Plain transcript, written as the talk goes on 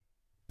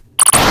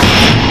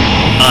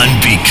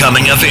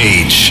Unbecoming of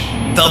Age,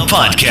 the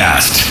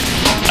podcast.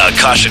 A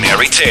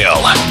cautionary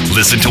tale.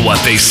 Listen to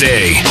what they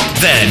say,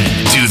 then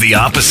do the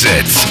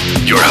opposite.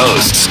 Your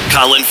hosts,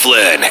 Colin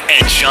Flynn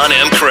and John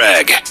M.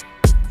 Craig.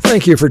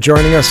 Thank you for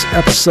joining us.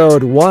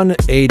 Episode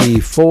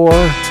 184,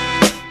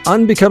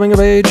 Unbecoming of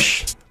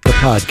Age, the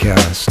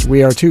podcast.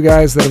 We are two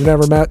guys that have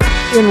never met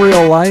in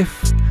real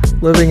life,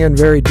 living in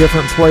very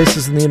different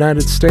places in the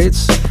United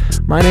States.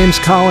 My name's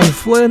Colin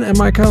Flynn, and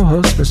my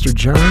co-host, Mr.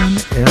 John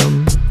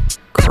M.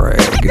 Craig.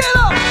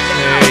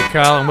 Hey,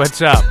 Colin,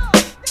 what's up?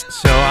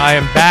 So I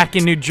am back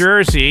in New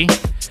Jersey,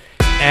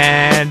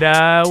 and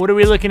what are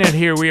we looking at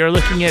here? We are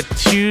looking at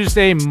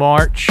Tuesday,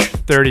 March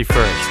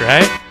 31st,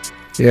 right?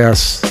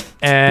 Yes.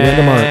 And, the end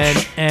of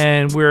March.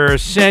 And we're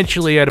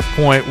essentially at a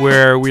point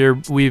where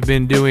we've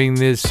been doing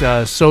this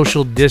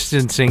social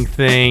distancing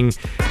thing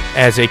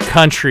as a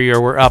country, or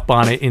we're up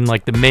on it in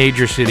like the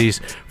major cities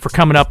for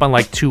coming up on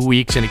like 2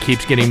 weeks, and it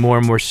keeps getting more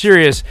and more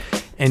serious.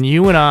 And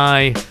you and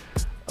I,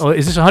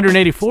 is this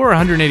 184 or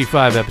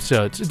 185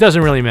 episodes? It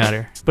doesn't really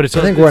matter, but it's.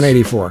 I think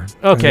 184.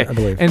 Okay, I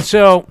believe. And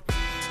so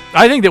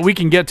I think that we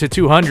can get to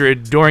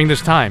 200 during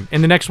this time,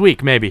 in the next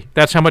week, maybe.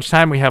 That's how much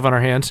time we have on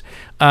our hands.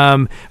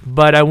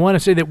 But I want to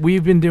say that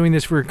we've been doing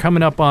this. We're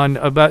coming up on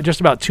about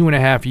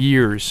 2.5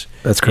 years.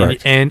 That's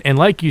correct. And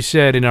like you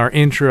said in our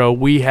intro,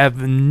 we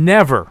have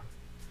never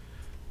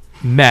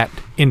met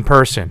in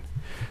person.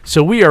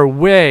 So we are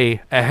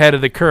way ahead of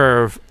the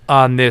curve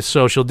on this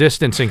social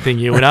distancing thing,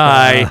 you and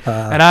I.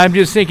 And I'm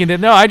just thinking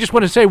that, I just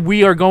want to say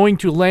we are going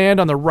to land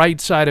on the right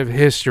side of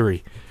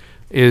history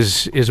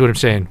is what I'm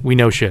saying. We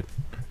know shit.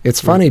 It's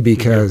funny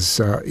because,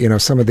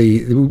 some of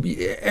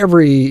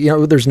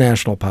there's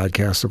national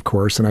podcasts, of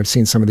course, and I've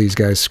seen some of these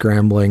guys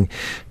scrambling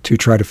to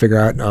try to figure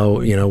out,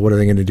 what are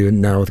they going to do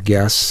now with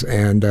guests?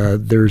 And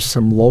there's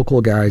some local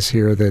guys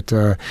here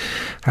that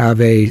have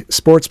a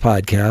sports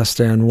podcast,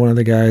 and one of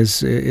the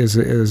guys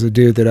is a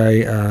dude that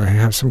I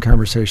have some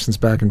conversations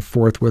back and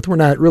forth with. We're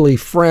not really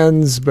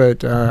friends,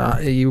 but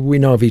we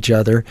know of each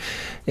other,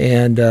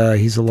 and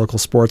he's a local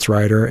sports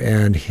writer,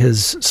 and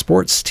his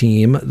sports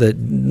team that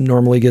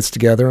normally gets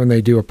together and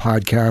they do a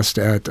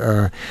podcast at,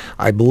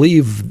 I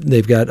believe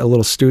they've got a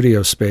little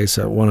studio space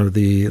at one of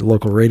the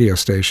local radio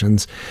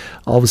stations.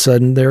 All of a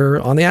sudden,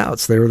 they're on the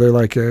outs. They're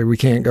like, we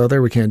can't go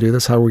there, we can't do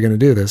this, how are we going to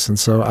do this? And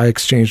so I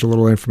exchanged a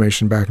little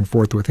information back and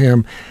forth with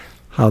him,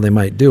 how they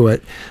might do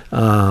it.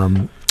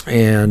 So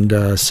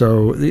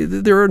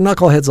there are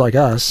knuckleheads like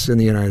us in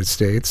the United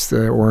States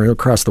or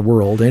across the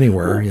world,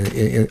 anywhere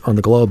on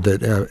the globe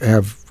that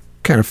have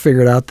kind of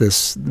figured out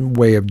this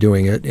way of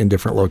doing it in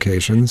different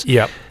locations.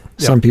 Yep.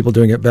 Some people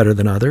doing it better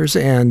than others,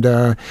 and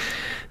now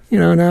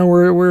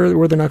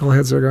we're the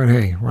knuckleheads that are going,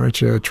 hey, why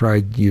don't you try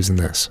using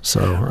this?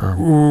 So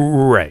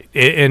right,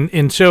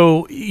 and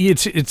so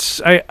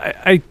it's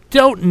I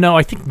don't know.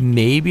 I think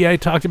maybe I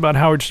talked about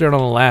Howard Stern on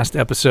the last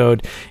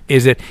episode.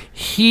 Is that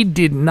he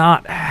did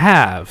not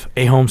have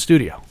a home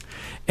studio.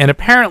 And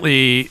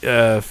apparently,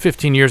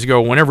 15 years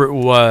ago, whenever it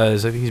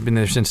was, I think he's been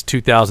there since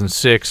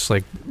 2006,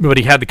 but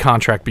he had the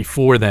contract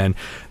before then,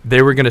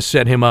 they were going to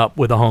set him up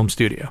with a home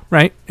studio,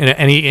 right?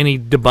 And he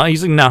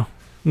he's like,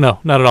 no,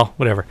 not at all,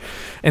 whatever.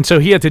 And so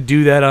he had to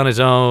do that on his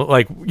own,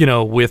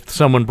 with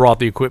someone brought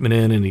the equipment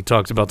in, and he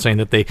talks about saying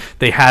that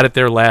they had it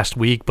there last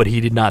week, but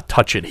he did not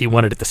touch it. He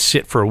wanted it to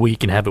sit for a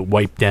week and have it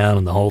wiped down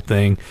and the whole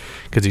thing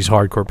because he's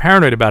hardcore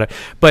paranoid about it.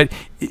 But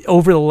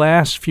over the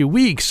last few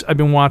weeks, I've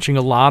been watching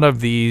a lot of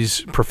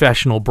these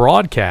professional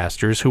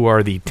broadcasters who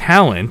are the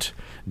talent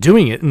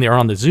doing it, and they're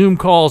on the Zoom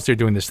calls, they're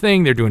doing this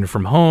thing, they're doing it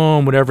from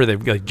home, whatever.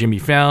 They've got Jimmy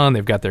Fallon,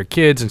 they've got their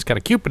kids, and it's kind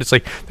of cute, but it's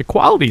like the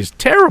quality is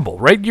terrible,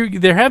 right?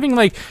 They're having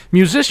like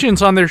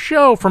musicians on their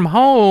show from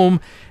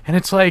home, and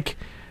it's like,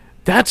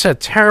 that's a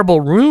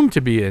terrible room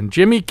to be in.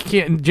 Jimmy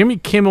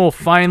Kimmel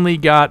finally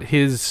got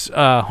his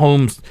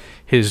at-home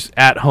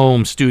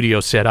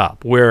studio set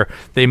up, where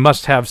they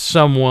must have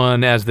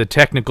someone as the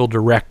technical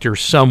director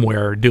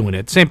somewhere doing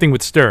it. Same thing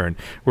with Stern,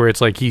 where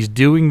it's like he's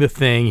doing the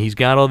thing, he's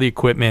got all the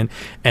equipment,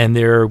 and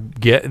they're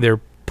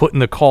putting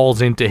the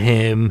calls into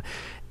him,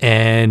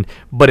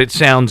 but it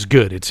sounds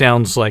good. It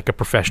sounds like a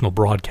professional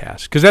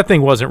broadcast, because that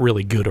thing wasn't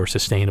really good or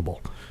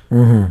sustainable.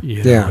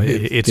 Mm-hmm.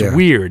 It's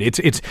weird.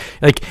 It's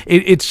like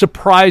it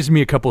surprised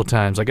me a couple of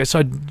times. Like I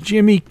saw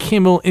Jimmy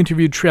Kimmel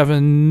interviewed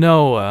Trevor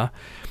Noah.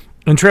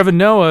 And Trevor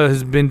Noah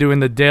has been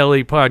doing the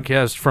daily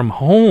podcast from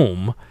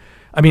home.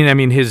 I mean,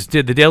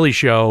 the Daily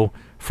Show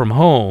from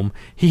home.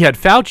 He had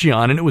Fauci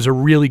on, and it was a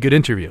really good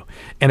interview.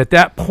 And at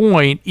that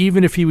point,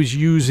 even if he was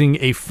using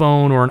a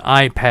phone or an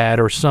iPad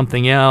or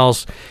something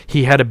else,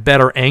 he had a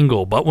better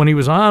angle. But when he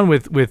was on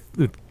with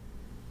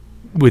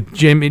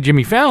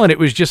Jimmy Fallon, it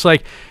was just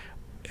like,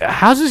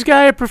 how's this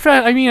guy a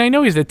professional? I mean, I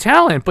know he's the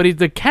talent, but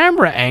the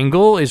camera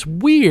angle is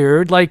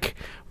weird. Like,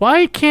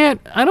 Why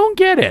can't I don't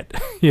get it,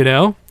 you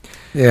know?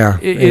 Yeah,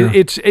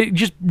 It's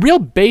just real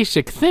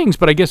basic things,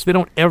 but I guess they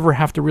don't ever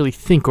have to really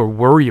think or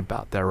worry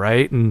about that,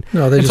 right? And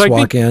no, they just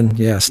walk in,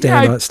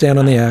 stand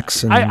on the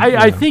X. And,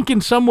 I think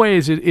in some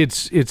ways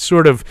it's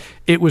sort of,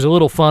 it was a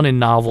little fun and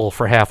novel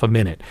for half a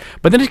minute,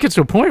 but then it gets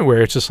to a point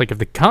where it's just like, if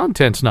the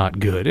content's not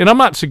good, and I'm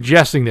not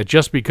suggesting that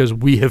just because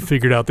we have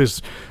figured out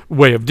this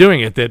way of doing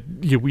it that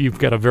we've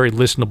got a very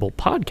listenable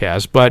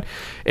podcast, but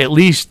at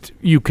least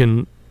you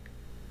can.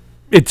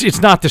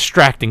 It's not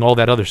distracting, all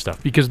that other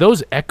stuff, because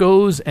those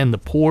echoes and the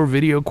poor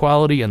video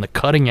quality and the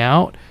cutting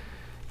out,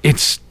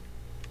 it's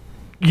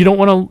you don't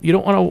want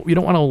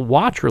to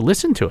watch or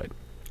listen to it.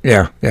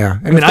 Yeah.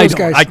 I mean,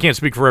 I can't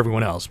speak for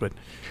everyone else, but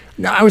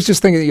no, I was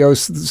just thinking,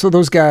 so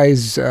those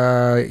guys,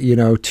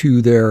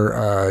 to their,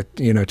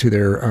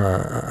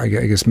 I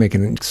guess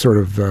making sort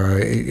of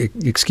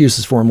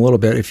excuses for them a little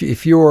bit.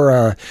 If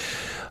you're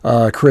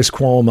Chris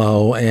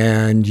Cuomo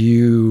and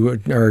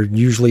you are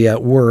usually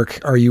at work,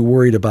 are you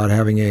worried about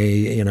having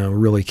a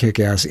really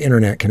kick-ass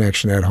internet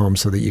connection at home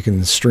so that you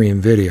can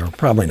stream video?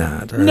 Probably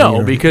not.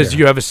 No, because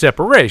you have a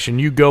separation.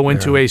 You go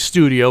into a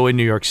studio in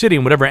New York City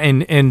and whatever,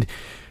 and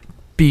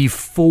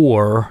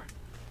before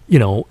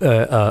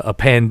a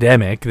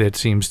pandemic that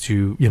seems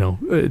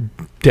to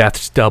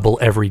deaths double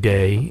every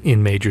day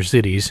in major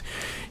cities,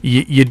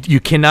 you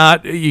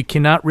cannot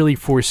really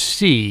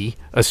foresee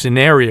a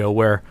scenario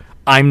where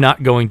I'm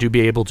not going to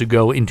be able to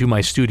go into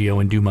my studio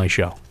and do my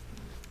show.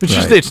 It's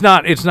just it's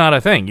not a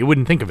thing. You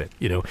wouldn't think of it,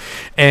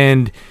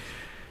 And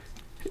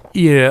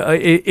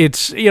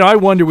it's I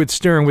wonder with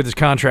Stern, with his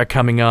contract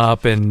coming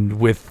up and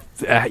with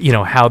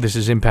how this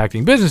is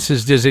impacting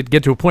businesses, does it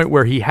get to a point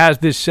where he has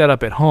this set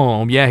up at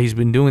home? Yeah, he's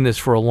been doing this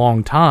for a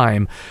long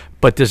time,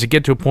 but does it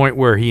get to a point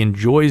where he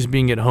enjoys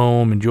being at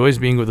home, enjoys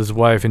being with his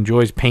wife,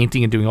 enjoys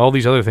painting and doing all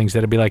these other things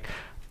that'd be like,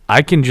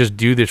 I can just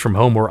do this from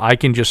home, or I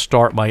can just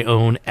start my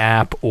own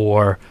app,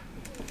 or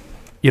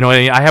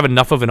I have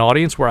enough of an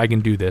audience where I can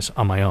do this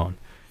on my own.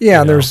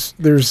 Yeah, there's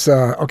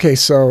okay.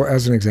 So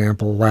as an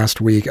example,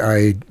 last week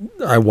I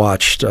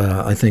watched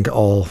I think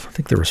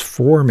there was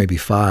 4, maybe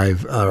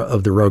 5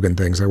 of the Rogan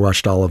things. I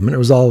watched all of them, and it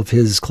was all of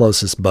his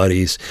closest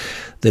buddies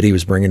that he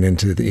was bringing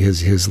into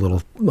his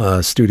little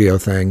studio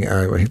thing.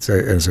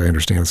 As I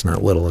understand, it's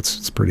not little;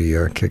 it's pretty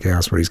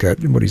kick-ass what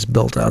he's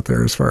built out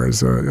there as far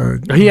as.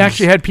 He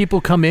actually had people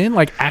come in,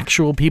 like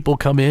actual people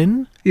come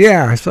in.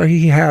 Yeah, so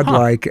he had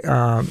like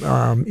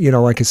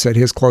I said,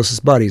 his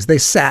closest buddies. They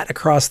sat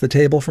across the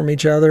table from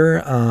each other.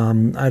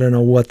 I don't know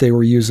what they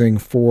were using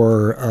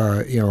for,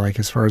 like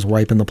as far as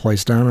wiping the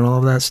place down and all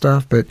of that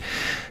stuff. But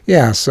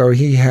yeah, so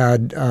he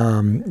had,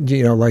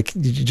 like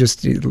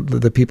just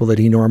the people that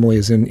he normally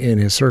is in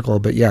his circle.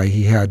 But yeah,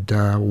 he had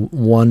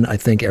one, I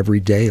think, every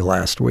day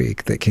last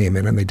week that came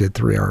in and they did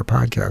 3-hour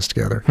podcast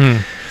together.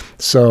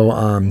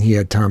 So he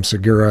had Tom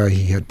Segura,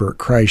 he had Bert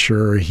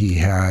Kreischer, he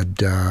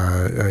had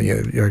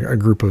a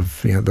group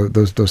of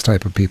those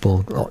type of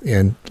people,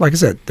 and like I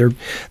said,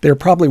 they're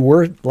probably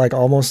were like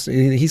almost.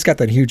 He's got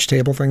that huge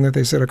table thing that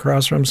they sit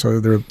across from, so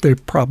they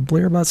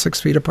probably are about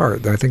 6 feet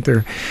apart. I think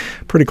they're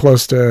pretty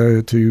close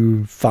to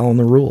following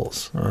the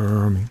rules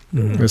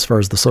as far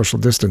as the social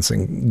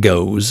distancing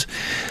goes.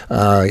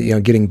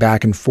 Getting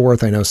back and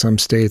forth. I know some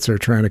states are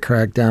trying to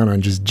crack down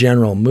on just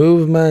general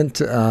movement.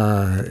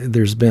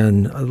 There's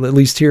been, at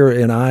least here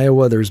in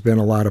Iowa, there's been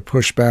a lot of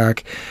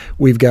pushback.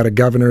 We've got a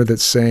governor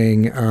that's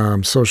saying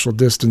social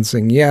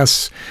distancing,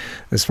 yes,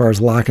 as far as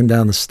locking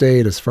down the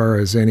state, as far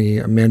as any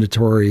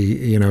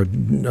mandatory,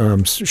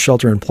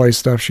 shelter-in-place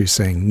stuff, she's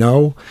saying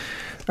no.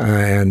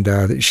 And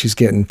she's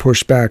getting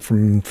pushback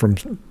from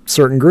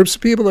certain groups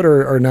of people that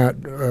are not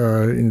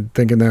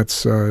thinking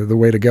that's the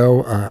way to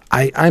go.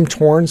 I'm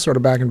torn sort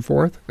of back and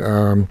forth.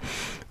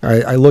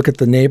 I look at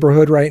the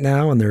neighborhood right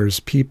now, and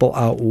there's people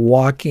out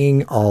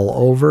walking all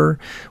over,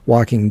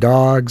 walking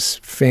dogs,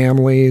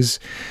 families,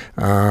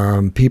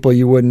 people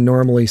you wouldn't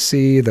normally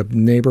see. The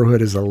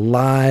neighborhood is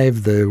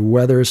alive. The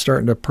weather is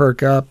starting to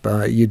perk up.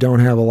 You don't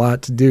have a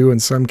lot to do in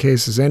some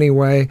cases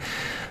anyway.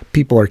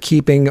 People are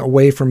keeping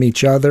away from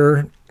each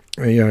other.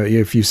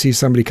 If you see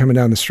somebody coming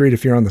down the street,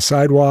 if you're on the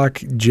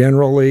sidewalk,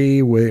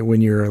 generally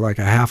when you're like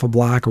a half a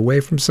block away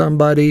from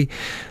somebody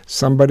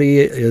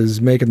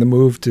is making the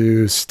move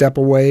to step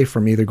away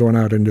from either going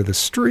out into the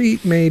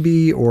street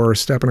maybe or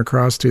stepping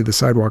across to the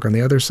sidewalk on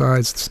the other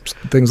side,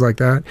 things like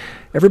that.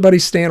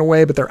 Everybody's staying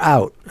away, but they're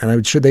out.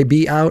 And should they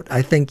be out?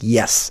 I think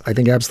yes. I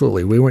think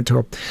absolutely. We went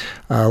to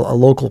a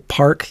local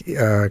park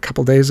a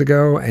couple days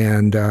ago,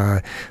 and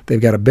they've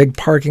got a big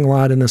parking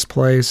lot in this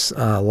place,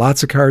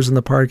 lots of cars in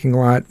the parking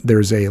lot.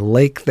 There's a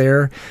lake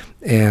there,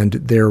 and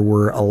there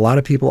were a lot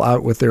of people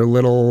out with their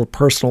little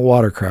personal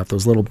watercraft,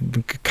 those little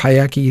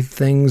kayaky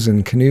things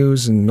and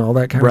canoes and all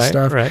that kind of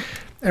stuff. Right.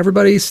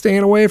 Everybody's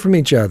staying away from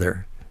each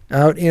other.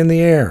 Out in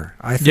the air.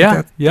 I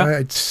think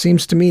it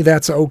seems to me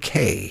that's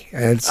okay.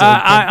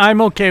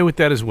 I'm okay with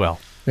that as well.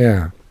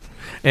 Yeah.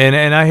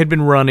 And I had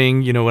been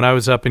running, when I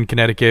was up in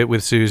Connecticut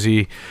with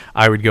Susie,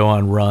 I would go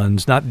on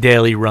runs, not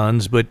daily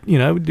runs, but,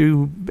 I would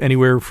do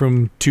anywhere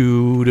from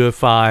 2 to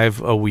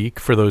 5 a week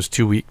for those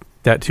 2-week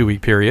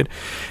period.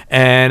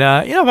 And,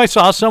 if I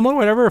saw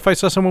someone, if I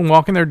saw someone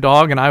walking their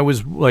dog and I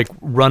was like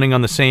running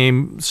on the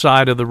same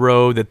side of the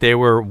road that they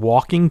were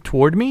walking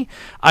toward me,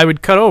 I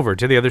would cut over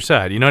to the other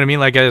side. You know what I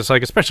mean? Like,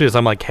 especially as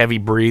I'm like heavy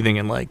breathing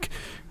and like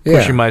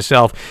pushing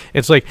myself,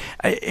 it's like,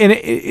 and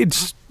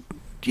it's,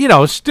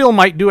 still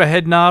might do a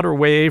head nod or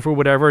wave or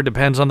whatever. It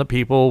depends on the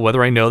people,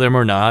 whether I know them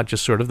or not,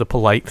 just sort of the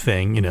polite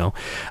thing,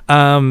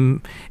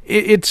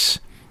 It's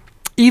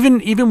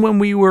even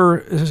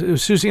when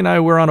Susie and I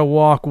were on a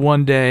walk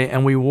one day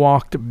and we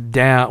walked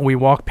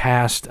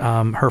past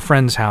her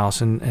friend's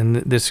house and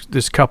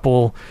this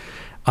couple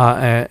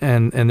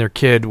and their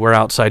kid were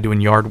outside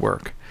doing yard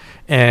work.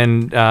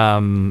 And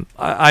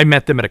I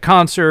met them at a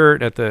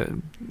concert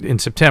in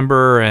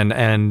September,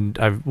 and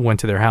I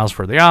went to their house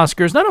for the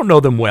Oscars. And I don't know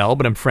them well,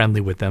 but I'm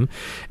friendly with them.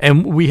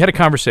 And we had a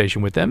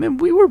conversation with them, and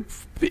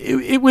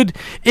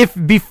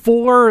if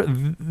before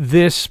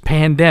this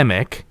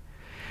pandemic,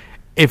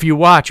 if you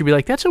watch, you'd be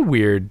like, that's a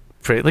weird,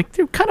 like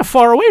they're kind of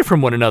far away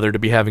from one another to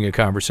be having a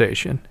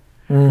conversation,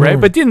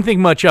 right? But didn't think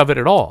much of it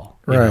at all,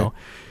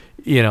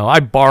 you know. I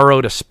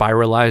borrowed a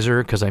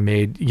spiralizer because I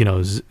made,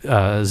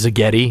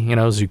 spaghetti,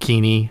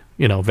 zucchini,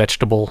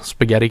 vegetable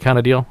spaghetti kind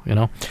of deal,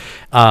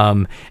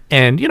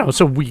 and,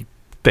 so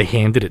they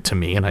handed it to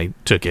me and I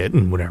took it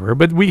and whatever.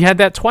 But we had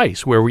that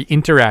twice where we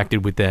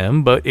interacted with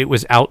them, but it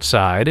was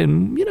outside.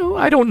 And,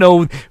 I don't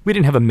know, we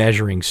didn't have a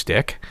measuring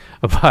stick,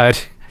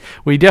 but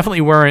we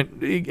definitely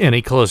weren't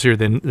any closer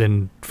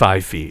than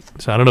 5 feet.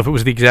 So I don't know if it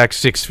was the exact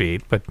 6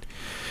 feet, but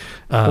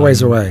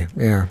ways away.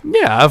 Yeah.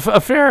 Yeah,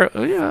 a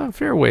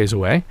fair ways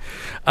away.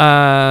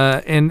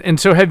 And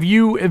so have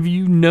you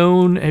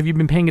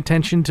been paying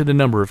attention to the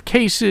number of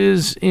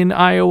cases in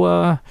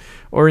Iowa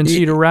or in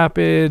Cedar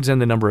Rapids and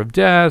the number of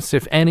deaths,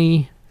 if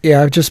any?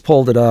 Yeah, I've just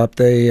pulled it up.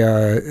 They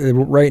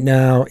right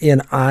now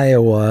in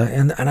Iowa,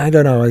 and I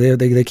don't know.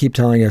 They keep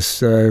telling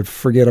us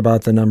forget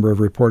about the number of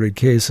reported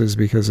cases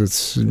because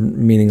it's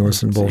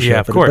meaningless and bullshit.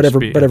 Yeah, of course.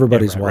 But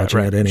everybody's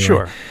watching it anyway.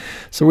 Sure.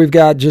 So we've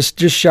got just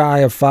shy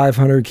of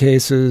 500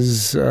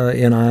 cases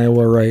in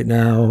Iowa right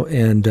now,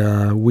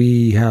 and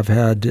we have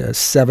had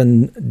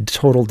 7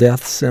 total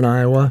deaths in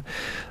Iowa.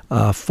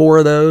 4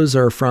 of those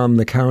are from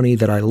the county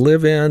that I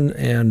live in,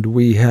 and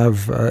we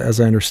have, as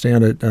I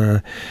understand it,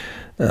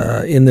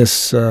 in the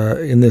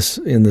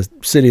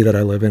city that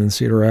I live in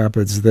Cedar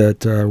Rapids,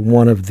 that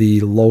one of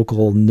the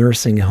local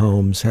nursing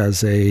homes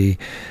has a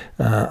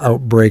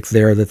outbreak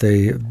there that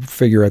they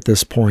figure at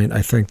this point,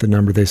 I think the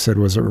number they said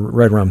was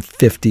right around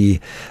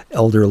 50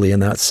 elderly in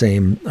that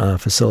same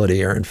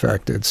facility are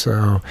infected.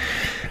 So,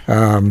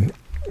 again,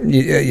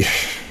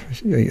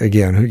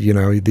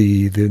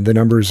 the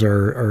numbers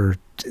are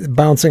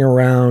bouncing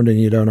around, and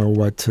you don't know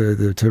what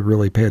to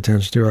really pay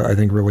attention to. I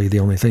think really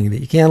the only thing that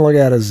you can look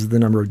at is the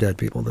number of dead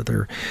people that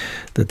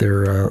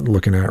they're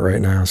looking at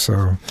right now.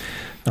 So,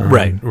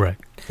 right,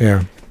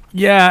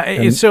 yeah.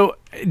 And so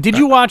did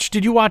you watch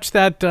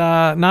that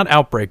not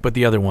Outbreak, but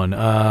the other one,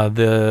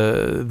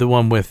 the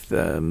one with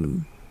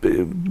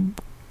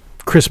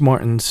Chris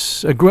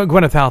Martin's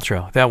Gwyneth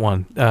Paltrow, that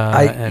one,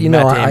 and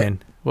Matt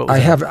Damon? I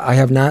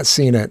have not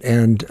seen it,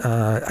 and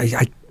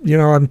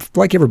I'm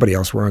like everybody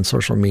else. We're on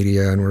social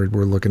media and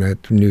we're looking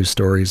at news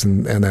stories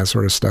and that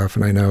sort of stuff.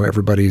 And I know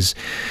everybody's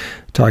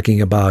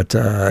talking about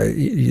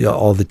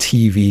all the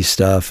TV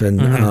stuff and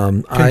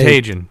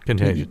Contagion.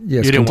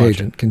 Yes, you didn't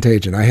watch it.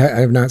 Contagion. I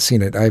have not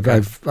seen it.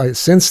 I've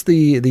since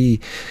the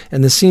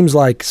and this seems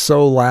like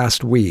so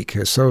last week.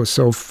 So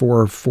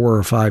 4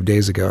 or 5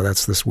 days ago.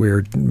 That's this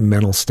weird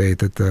mental state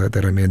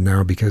that I'm in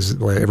now because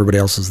everybody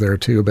else is there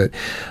too. But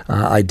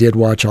I did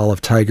watch all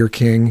of Tiger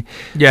King.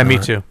 Yeah, me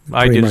too.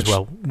 I did as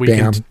well. We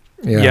can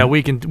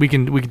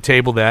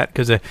table that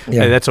because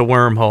that's a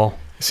wormhole.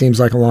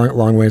 Seems like a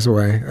long ways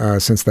away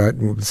since I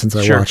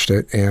watched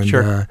it,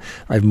 and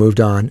I've moved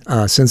on.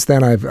 Since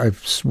then,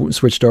 I've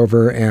switched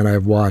over and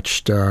I've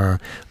watched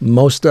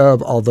most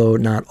of, although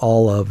not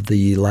all of,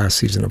 the last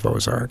season of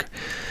Ozark.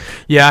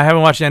 Yeah, I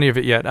haven't watched any of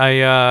it yet.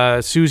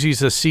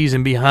 Susie's a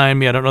season behind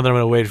me. I don't know that I'm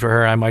going to wait for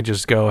her. I might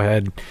just go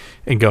ahead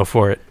and go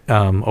for it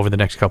over the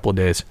next couple of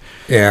days.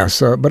 Yeah.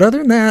 So, but other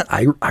than that,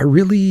 I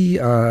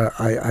really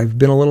I've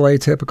been a little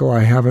atypical.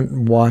 I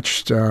haven't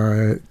watched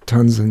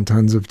tons and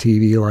tons of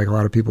TV like a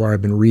lot of people are.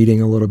 I've been reading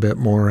a little bit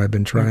more. I've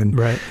been trying,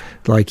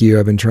 like you,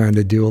 I've been trying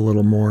to do a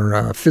little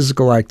more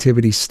physical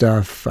activity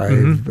stuff.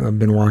 I've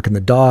been walking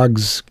the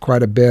dogs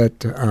quite a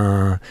bit.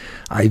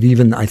 I've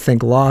even, I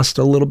think, lost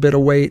a little bit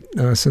of weight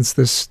since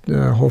this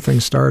whole thing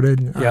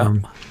started. Yeah.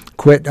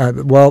 Quit.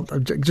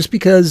 Just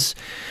because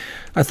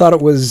I thought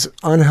it was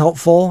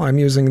unhelpful. I'm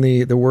using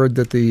the word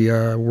that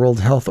the World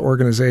Health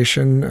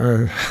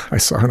Organization, I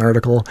saw an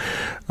article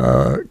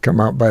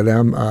come out by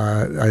them.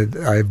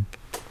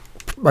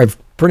 I've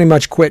pretty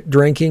much quit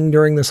drinking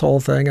during this whole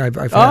thing. I've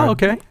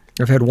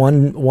had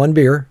one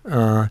beer.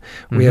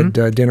 We had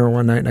dinner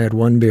one night and I had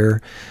one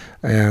beer.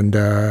 And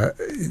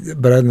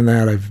but other than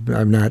that,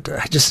 I'm not.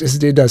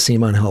 It does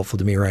seem unhelpful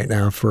to me right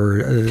now.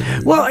 For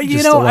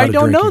I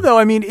don't know though.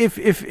 I mean, if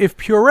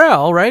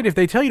Purell, right? If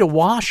they tell you to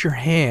wash your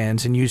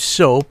hands and use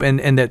soap,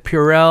 and that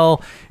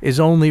Purell is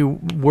only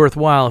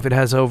worthwhile if it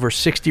has over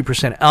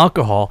 60%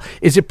 alcohol,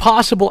 is it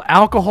possible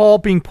alcohol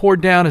being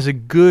poured down is a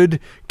good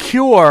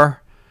cure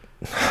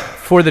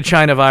for the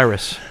China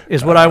virus?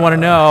 Is what I want to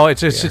know.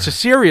 It's a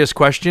serious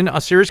question.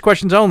 Serious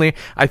questions only.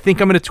 I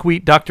think I'm going to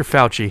tweet Dr.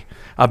 Fauci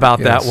about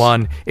that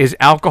one.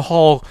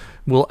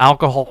 Will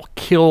alcohol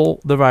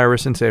kill the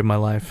virus and save my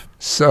life?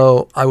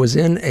 So I was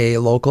in a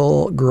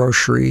local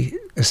grocery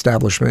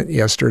establishment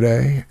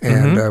yesterday,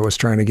 and I was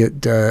trying to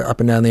get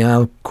up and down the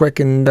aisle quick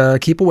and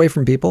keep away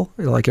from people,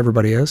 like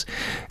everybody is.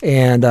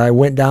 And I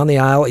went down the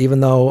aisle,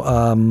 even though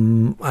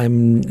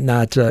I'm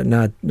not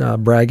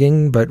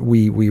bragging, but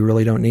we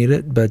really don't need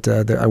it. But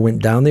I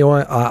went down the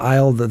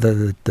aisle,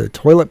 the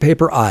toilet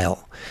paper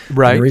aisle.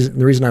 Right.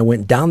 The reason I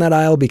went down that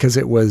aisle because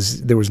there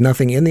was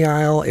nothing in the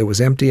aisle. It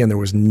was empty, and there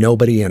was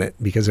nobody in it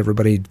because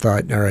everybody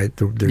thought, all right,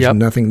 there's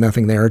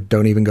nothing there.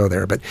 Don't even go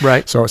there. But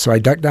right. So I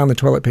ducked down the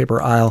toilet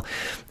paper aisle,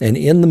 and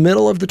in the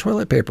middle of the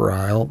toilet paper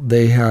aisle,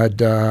 they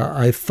had,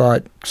 I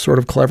thought, sort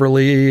of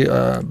cleverly,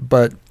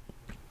 but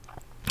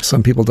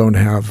some people don't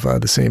have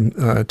the same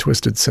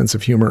twisted sense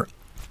of humor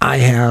I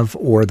have,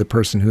 or the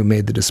person who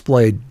made the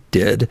display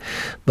did.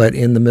 But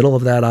in the middle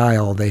of that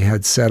aisle, they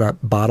had set up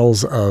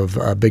bottles of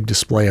a big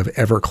display of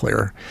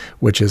Everclear,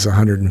 which is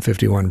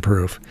 151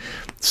 proof.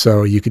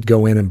 So you could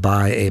go in and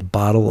buy a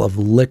bottle of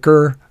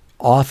liquor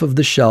off of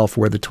the shelf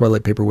where the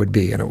toilet paper would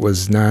be. And it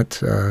was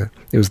not,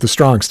 it was the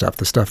strong stuff,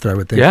 the stuff that I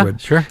would think would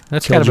sure.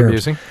 That's kill kind of germs.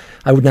 amusing.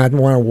 I would not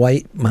want to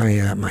wipe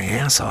my my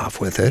ass off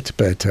with it,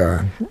 but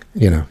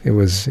it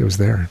was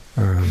there.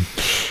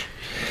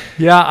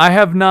 Yeah, I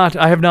have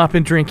not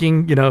been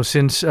drinking,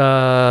 since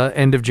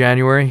end of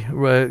January.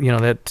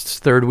 That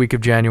third week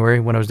of January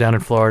when I was down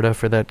in Florida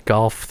for that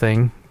golf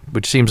thing,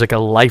 which seems like a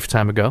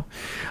lifetime ago.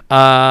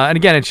 And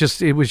again,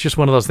 it was just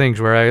one of those things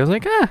where I was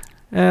like,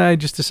 I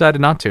just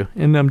decided not to,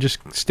 and I'm just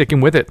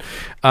sticking with it.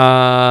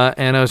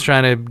 And I was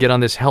trying to get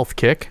on this health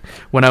kick.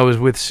 When I was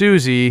with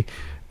Susie,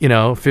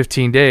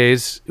 15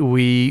 days,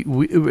 we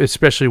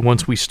especially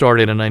once we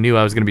started, and I knew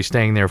I was going to be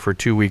staying there for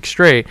 2 weeks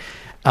straight.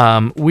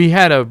 We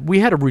had a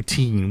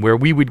routine where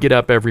we would get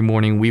up every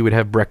morning, we would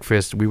have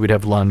breakfast, we would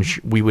have lunch,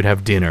 we would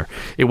have dinner.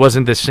 It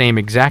wasn't the same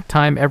exact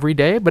time every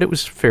day, but it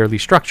was fairly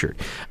structured.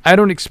 I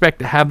don't expect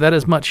to have that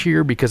as much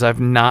here because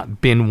I've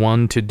not been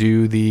one to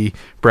do the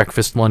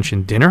breakfast, lunch,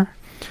 and dinner.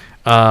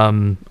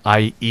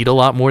 I eat a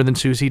lot more than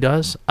Susie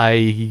does.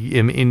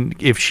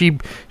 If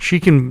she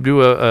can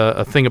do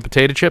a thing of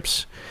potato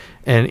chips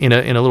and in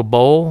a little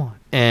bowl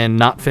and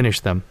not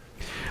finish them.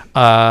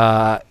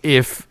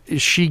 If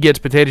she gets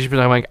potato chips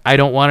and I'm like, I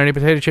don't want any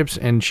potato chips,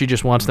 and she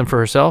just wants them for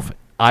herself,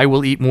 I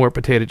will eat more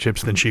potato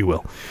chips than she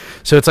will.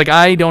 So it's like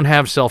I don't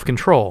have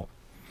self-control,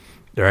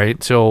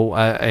 right? So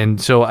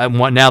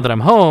now that I'm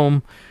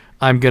home,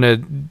 I'm going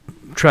to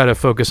try to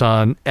focus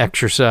on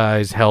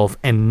exercise, health,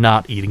 and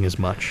not eating as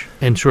much,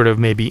 and sort of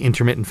maybe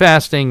intermittent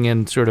fasting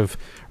and sort of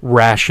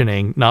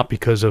rationing, not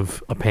because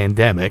of a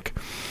pandemic.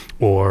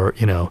 Or,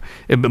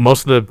 but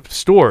most of the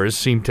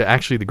stores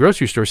the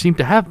grocery stores seem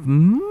to have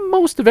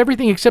most of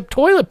everything except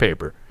toilet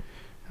paper.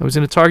 I was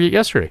in a Target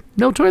yesterday.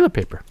 No toilet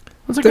paper. I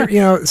was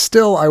like,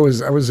 still, I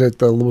was at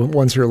the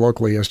ones here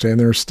locally yesterday, and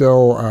there's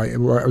still, I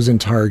was in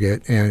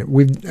Target,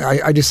 and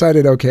I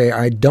decided, okay,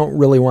 I don't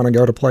really want to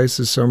go to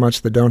places so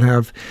much that don't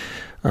have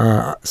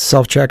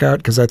self-checkout,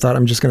 because I thought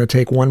I'm just going to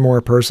take one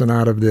more person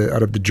out of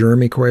the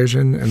germ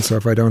equation. And so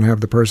if I don't have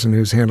the person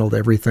who's handled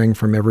everything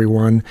from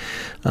everyone,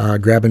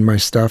 grabbing my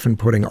stuff and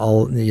putting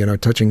all,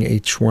 touching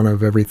each one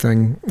of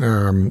everything,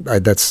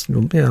 that's,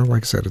 like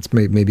I said, it's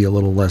maybe a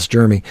little less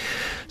germy.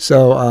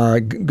 So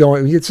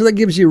so that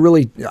gives you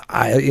really,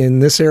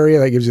 in this area,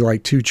 that gives you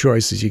like two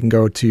choices. You can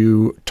go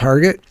to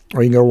Target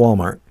or you can go to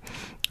Walmart.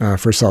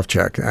 For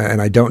self-check,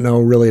 and I don't know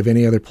really of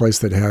any other place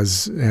that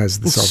has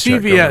the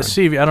self-check.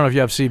 CVS, I don't know if you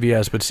have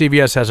CVS, but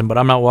CVS hasn't. But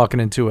I'm not walking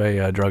into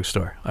a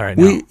drugstore. All right,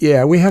 now.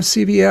 We have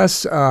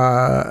CVS,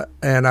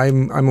 and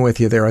I'm with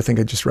you there. I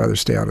think I'd just rather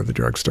stay out of the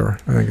drugstore.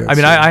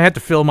 I had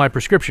to fill my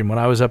prescription when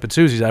I was up at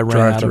Susie's. I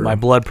ran out of my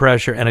blood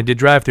pressure, and I did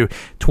drive-through.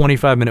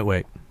 25-minute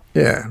wait.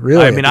 Yeah,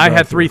 really. I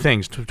had three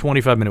things.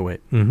 25-minute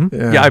wait.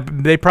 Mm-hmm. Yeah,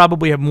 they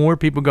probably have more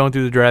people going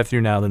through the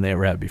drive-through now than they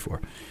ever had before.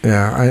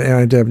 Yeah,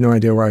 I have no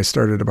idea why I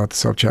started about the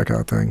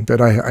self-checkout thing. But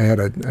I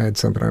had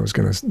something I was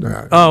going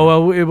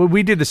to.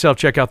 We did the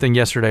self-checkout thing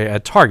yesterday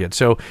at Target.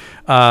 So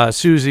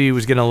Susie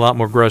was getting a lot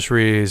more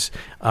groceries.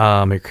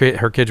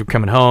 Her kids were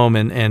coming home,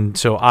 and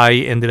so I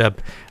ended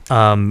up.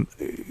 And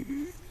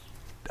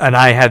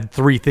I had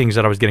three things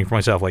that I was getting for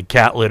myself, like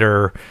cat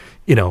litter,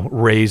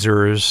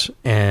 razors,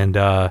 and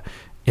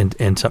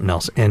something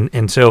else.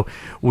 And so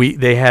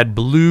they had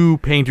blue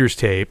painter's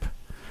tape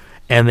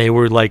and they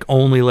were like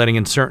only letting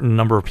in certain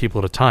number of people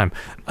at a time.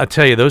 I'll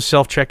tell you, those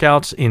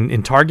self-checkouts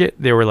in Target,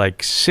 there were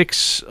like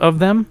 6 of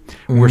them.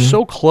 Were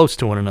so close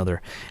to one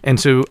another. And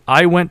so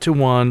I went to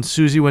one,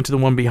 Susie went to the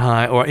one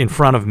behind or in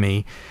front of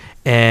me,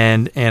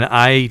 and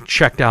I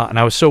checked out, and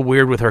I was so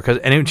weird with her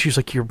and she was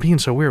like, "You're being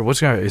so weird.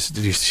 What's going on? Did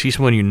you see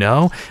someone you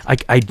know?"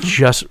 I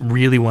just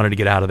really wanted to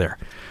get out of there.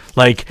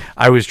 Like,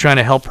 I was trying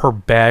to help her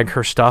bag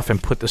her stuff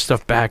and put the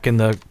stuff back in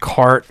the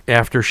cart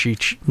after she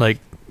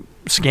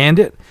scanned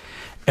it.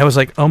 I was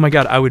like, oh my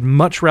God, I would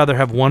much rather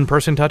have one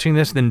person touching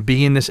this than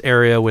be in this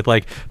area with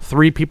like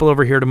 3 people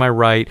over here to my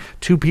right,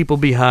 2 people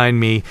behind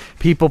me,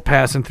 people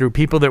passing through,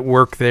 people that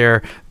work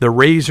there. The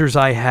razors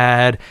I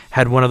had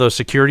one of those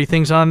security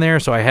things on there,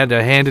 so I had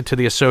to hand it to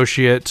the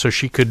associate so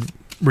she could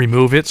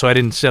remove it so I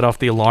didn't set off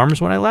the alarms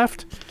when I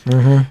left.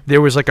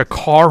 There was like a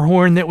car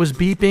horn that was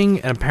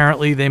beeping, and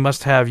apparently they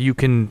must have you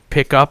can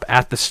pick up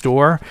at the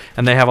store,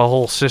 and they have a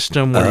whole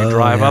system when you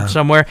drive up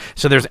somewhere.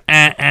 So there's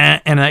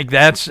and like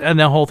that's and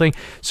the whole thing.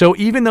 So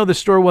even though the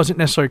store wasn't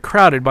necessarily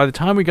crowded, by the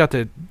time we got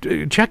to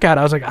checkout,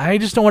 I was like, I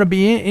just don't want to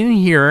be in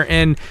here,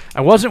 and I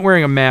wasn't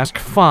wearing a mask.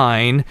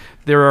 Fine.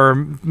 There are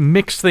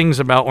mixed things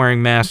about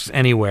wearing masks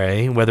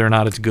anyway, whether or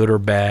not it's good or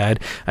bad.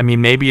 I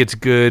mean, maybe it's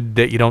good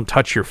that you don't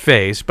touch your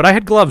face, but I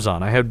had gloves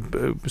on. I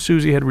had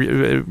Susie had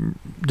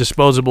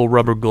disposable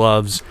rubber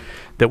gloves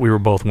that we were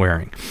both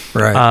wearing.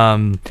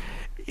 Right.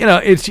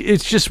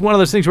 It's just one of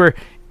those things where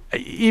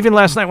even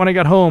last night when I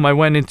got home, I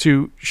went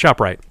into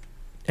ShopRite,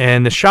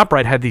 and the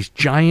ShopRite had these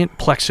giant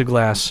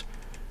plexiglass,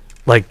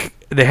 like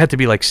they had to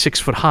be like 6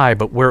 foot high,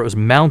 but where it was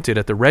mounted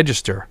at the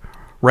register,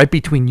 right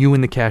between you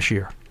and the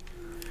cashier.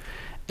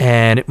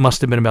 And it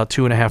must have been about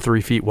 2.5, 3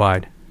 feet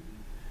wide.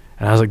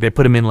 And I was like, they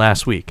put them in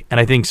last week. And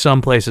I think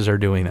some places are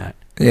doing that.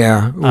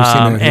 Yeah, we've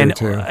seen that here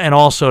too. And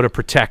also to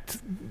protect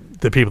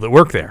the people that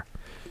work there.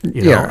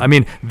 You know? I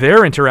mean,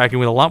 they're interacting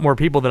with a lot more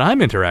people than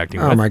I'm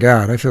interacting with. Oh my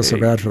God, I feel so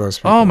bad for those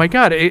people. Oh my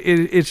God,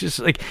 it's just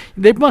like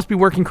they must be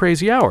working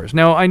crazy hours.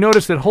 Now, I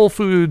noticed that Whole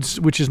Foods,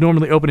 which is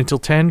normally open until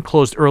 10,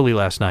 closed early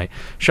last night.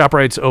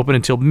 ShopRite's open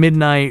until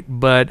midnight,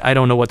 but I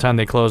don't know what time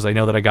they closed. I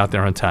know that I got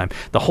there on time.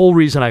 The whole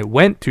reason I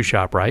went to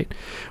ShopRite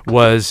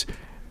was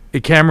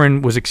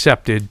Cameron was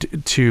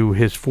accepted to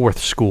his 4th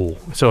school.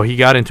 So he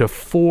got into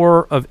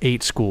 4 of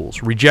 8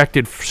 schools,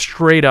 rejected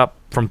straight up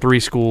from 3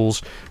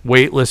 schools,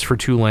 waitlist for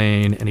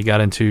Tulane, and he got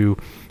into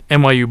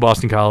NYU,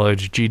 Boston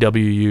College,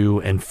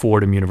 GWU, and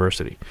Fordham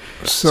University.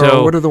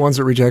 So what are the ones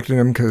that rejected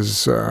him?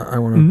 Because I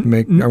want to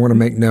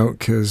make note.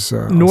 Because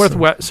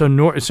Northwest.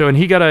 So and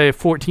he got a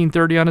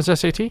 1430 on his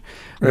SAT.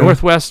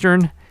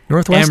 Northwestern,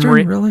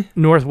 Emory, really?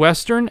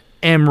 Northwestern,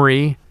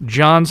 Emory,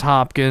 Johns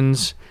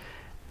Hopkins,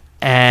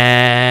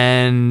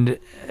 and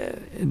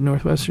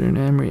Northwestern,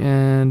 Emory,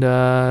 and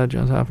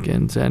Johns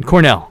Hopkins, and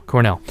Cornell.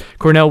 Cornell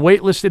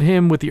waitlisted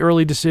him with the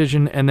early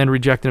decision and then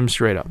rejected him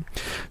straight up.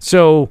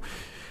 So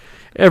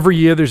every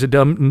year there's a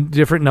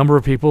different number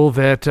of people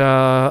that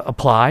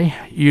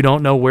apply. You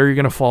don't know where you're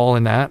going to fall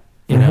in that,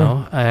 you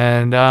know,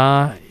 and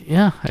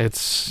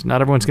it's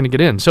not everyone's going to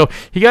get in. So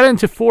he got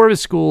into 4 of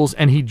his schools,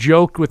 and he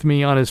joked with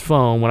me on his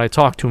phone when I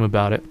talked to him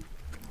about it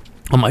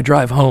on my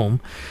drive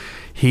home.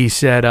 He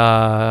said,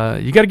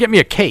 you got to get me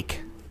a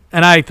cake.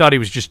 And I thought he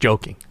was just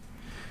joking.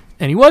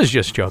 And he was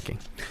just joking.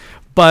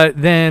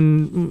 But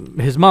then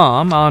his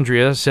mom,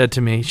 Andrea, said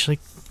to me, she's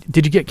like,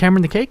 did you get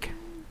Cameron the cake?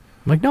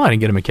 I'm like, no, I didn't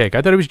get him a cake.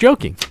 I thought he was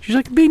joking. She's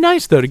like, it'd be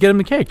nice, though, to get him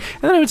the cake.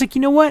 And then I was like,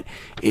 you know what?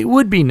 It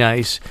would be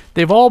nice.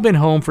 They've all been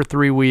home for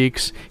 3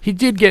 weeks. He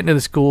did get into the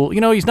school. You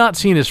know, he's not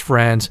seeing his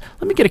friends.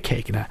 Let me get a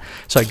cake.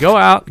 So I go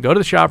out, go to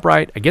the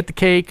ShopRite. I get the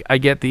cake. I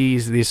get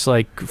this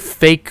like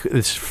fake,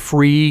 this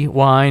free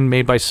wine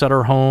made by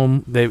Sutter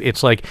Home.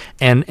 It's like,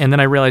 and then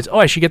I realized,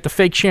 I should get the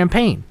fake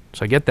champagne.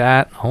 So I get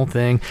that whole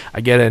thing.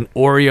 I get an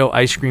Oreo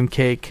ice cream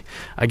cake.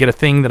 I get a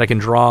thing that I can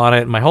draw on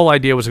it. My whole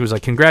idea was, it was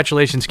like,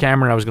 congratulations,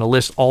 Cameron. I was going to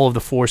list all of the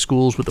 4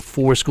 schools with the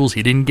 4 schools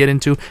he didn't get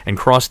into and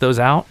cross those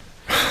out.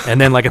 And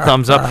then like a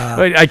thumbs up.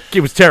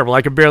 It was terrible.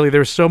 I could barely, there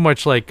was so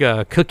much like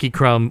Oreo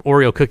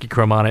cookie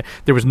crumb on it.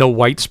 There was no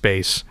white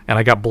space, and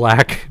I got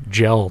black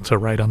gel to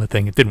write on the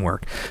thing. It didn't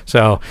work.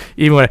 So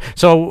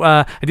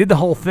I did the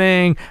whole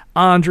thing.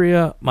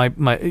 Andrea,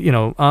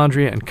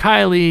 Andrea and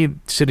Kylie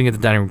sitting at the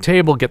dining room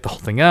table, get the whole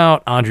thing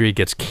out. Andrea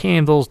gets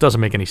candles. Doesn't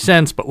make any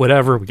sense, but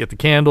whatever. We get the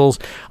candles.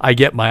 I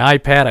get my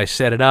iPad. I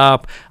set it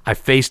up. I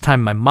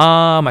FaceTime my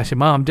mom. I say,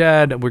 Mom,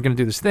 Dad, we're going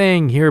to do this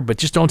thing here, but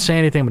just don't say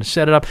anything. I'm going to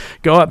set it up.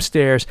 Go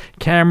upstairs.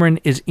 Cameron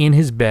is in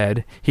his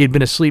bed. He had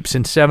been asleep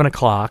since 7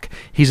 o'clock.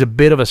 He's a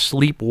bit of a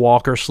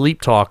sleepwalker,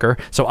 sleep talker,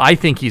 so I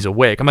think he's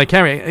awake. I'm like,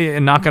 Cameron,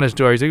 and knock on his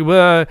door. He's like,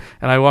 what?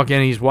 And I walk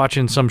in. He's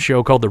watching some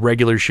show called The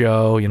Regular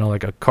Show,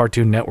 like a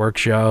Cartoon Network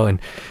show,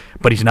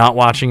 but he's not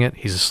watching it.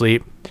 He's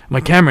asleep. I'm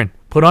like, Cameron,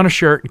 put on a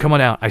shirt and come on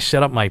out. I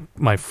set up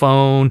my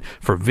phone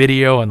for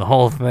video and the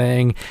whole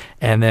thing,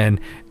 and then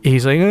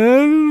he's like, I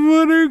just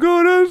want to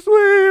go to sleep.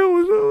 I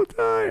was so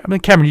tired. I'm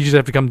like, Cameron, you just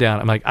have to come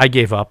down. I'm like, I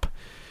gave up.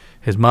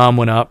 His mom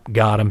went up,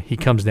 got him. He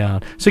comes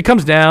down. So he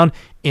comes down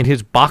in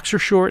his boxer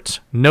shorts,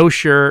 no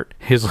shirt,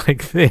 his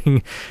like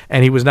thing,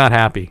 and he was not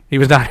happy. He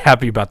was not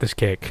happy about this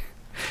cake.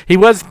 He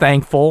was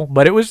thankful,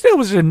 but it was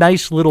a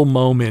nice little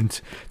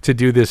moment to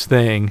do this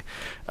thing,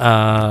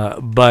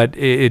 but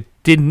it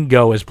didn't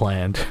go as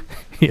planned.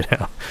 You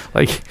know,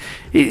 like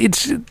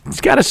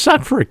it's got to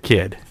suck for a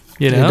kid.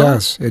 You know,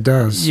 it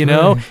does. You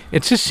know,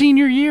 it's his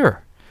senior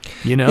year.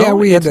 You know, yeah,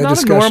 we had that discussion.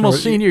 It's not a normal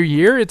senior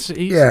year.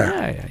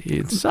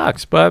 It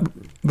sucks, but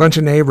a bunch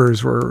of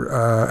neighbors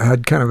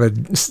had kind of a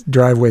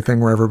driveway thing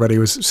where everybody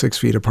was 6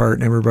 feet apart,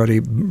 and everybody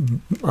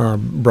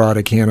brought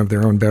a can of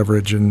their own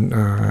beverage, and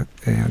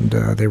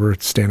they were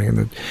standing in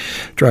the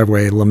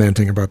driveway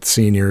lamenting about the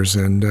seniors,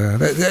 and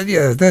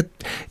that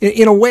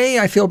in a way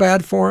I feel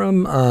bad for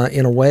them.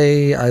 In a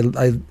way,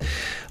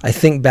 I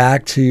think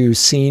back to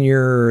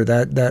senior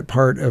that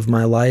part of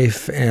my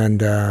life,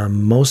 and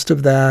most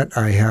of that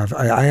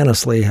I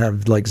honestly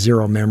have like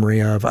zero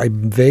memory of. I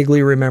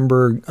vaguely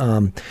remember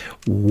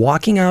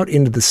walking out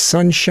into the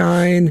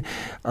sunshine,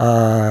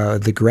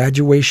 the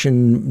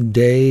graduation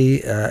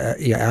day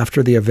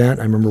after the event.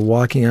 I remember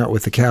walking out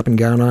with the cap and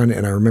gown on,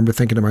 and I remember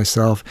thinking to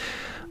myself,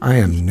 I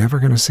am never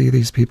going to see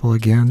these people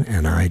again,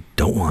 and I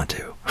don't want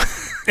to.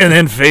 And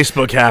then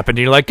Facebook happened.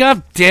 And you're like,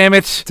 God damn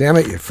it. Damn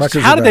it, you fuckers.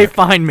 How did they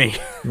find me?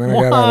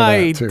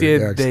 Why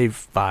did they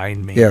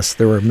find me? Yes,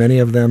 there were many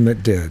of them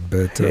that did.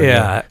 But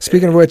yeah.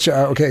 Speaking of which,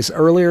 so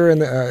earlier in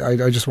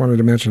the, I just wanted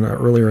to mention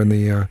earlier in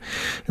the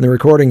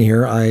recording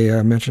here,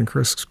 I mentioned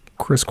Chris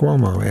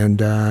Cuomo,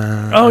 and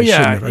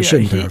I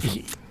shouldn't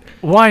have.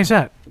 Why is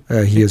that?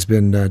 He has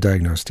been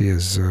diagnosed. He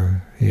is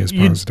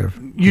positive.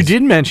 You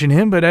did mention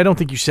him, but I don't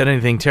think you said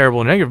anything terrible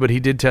or negative. But he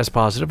did test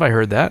positive. I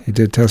heard that. He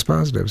did test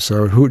positive.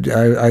 So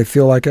I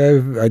feel like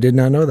I did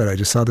not know that. I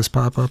just saw this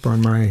pop up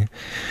on my.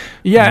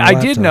 Yeah,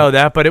 I did know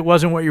that, but it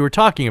wasn't what you were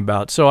talking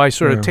about. So I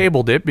sort of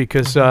tabled it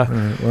because I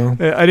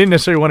didn't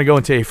necessarily want to go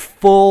into a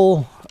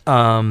full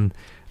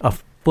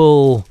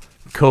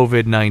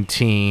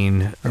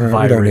COVID-19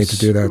 virus. We don't need to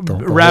do that the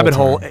rabbit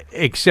whole hole.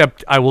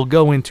 Except I will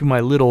go into my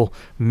little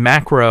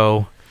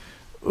macro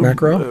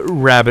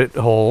rabbit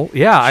hole.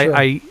 Yeah, sure.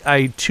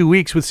 I 2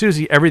 weeks with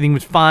Susie, everything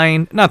was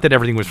fine. Not that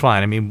everything was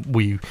fine. I mean,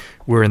 we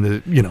were in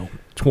the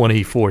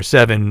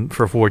 24/7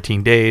 for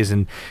 14 days,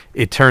 and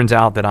it turns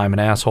out that I'm an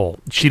asshole.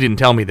 She didn't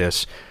tell me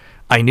this.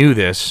 I knew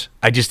this.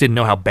 I just didn't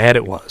know how bad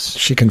it was.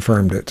 She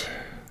confirmed it.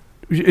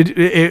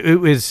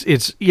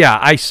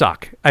 I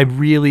suck. I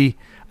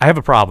have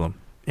a problem,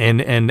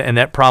 and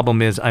that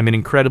problem is I'm an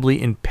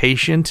incredibly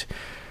impatient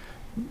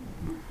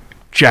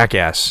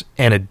jackass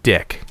and a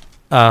dick.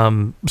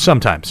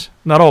 Sometimes,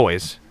 not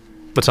always,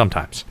 but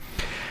sometimes.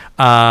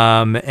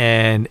 And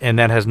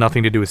that has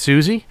nothing to do with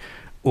Susie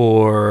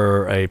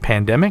or a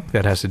pandemic.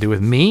 That has to do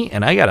with me,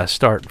 and I gotta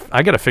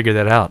figure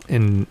that out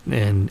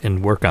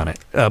and work on it.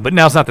 But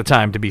now's not the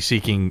time to be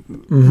seeking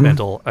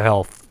mental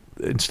health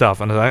and stuff.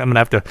 And I'm gonna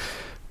have to,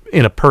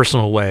 in a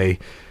personal way,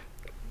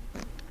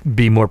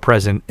 be more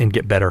present and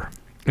get better.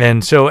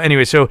 And so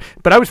anyway,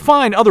 but I was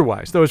fine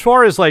otherwise. Though as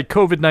far as like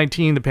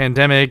COVID-19, the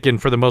pandemic,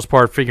 and for the most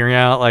part figuring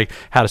out like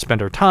how to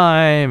spend our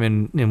time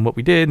and what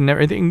we did and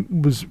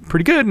everything was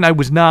pretty good. And I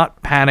was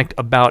not panicked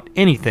about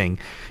anything,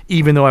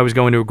 even though I was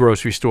going to a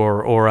grocery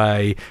store or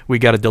we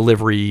got a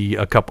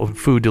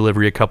food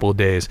delivery a couple of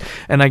days.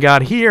 And I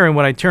got here, and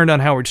when I turned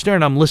on Howard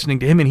Stern, I'm listening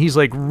to him, and he's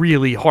like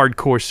really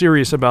hardcore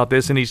serious about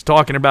this, and he's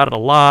talking about it a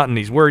lot, and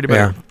he's worried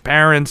about his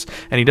parents,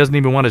 and he doesn't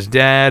even want his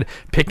dad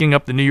picking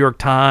up the New York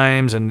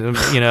Times, and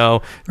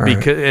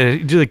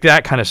because like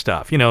that kind of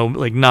stuff,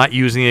 like not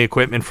using the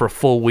equipment for a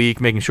full week,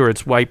 making sure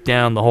it's wiped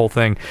down, the whole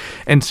thing.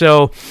 And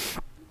so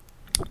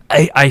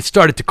I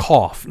started to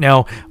cough.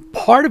 Now,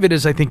 part of it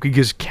is, I think,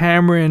 because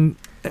Cameron,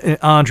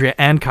 Andrea,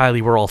 and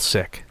Kylie were all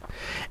sick.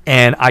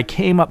 And I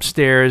came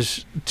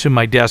upstairs to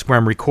my desk where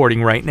I'm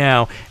recording right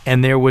now,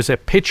 and there was a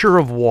pitcher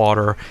of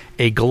water,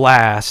 a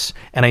glass,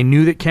 and I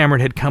knew that Cameron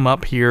had come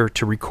up here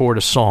to record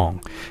a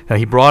song. Now,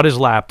 he brought his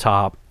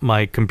laptop.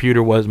 My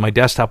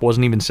desktop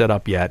wasn't even set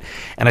up yet,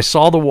 and I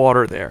saw the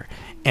water there,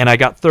 and I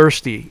got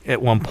thirsty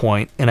at one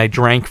point, and I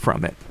drank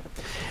from it.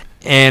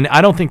 And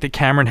I don't think that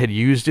Cameron had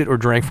used it or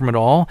drank from it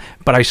all,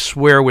 but I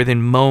swear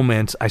within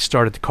moments I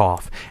started to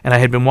cough. And I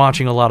had been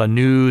watching a lot of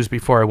news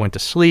before I went to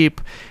sleep,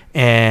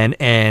 and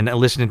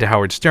listening to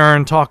Howard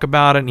Stern talk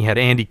about it. And he had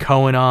Andy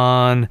Cohen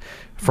on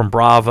from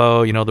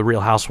Bravo, the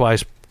Real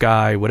Housewives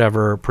guy,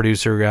 whatever,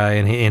 producer guy,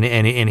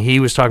 and he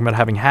was talking about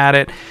having had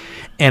it.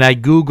 And I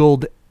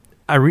Googled.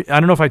 I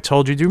don't know if I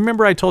told you. Do you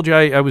remember I told you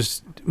I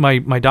was my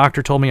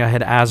doctor told me I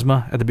had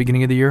asthma at the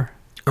beginning of the year?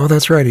 Oh,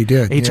 that's right. He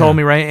did. He told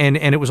me, right? And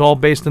it was all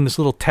based on this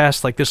little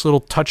test, like this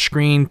little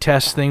touchscreen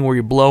test thing where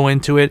you blow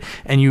into it,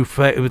 and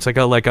it's like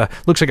a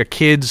looks like a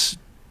kid's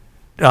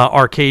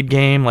arcade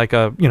game, like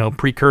a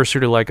precursor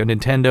to like a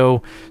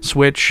Nintendo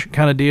Switch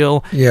kind of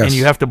deal. Yes. And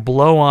you have to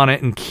blow on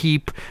it and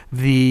keep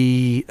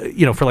the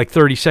for like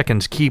 30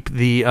 seconds, keep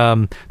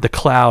the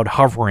cloud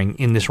hovering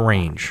in this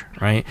range,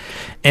 right?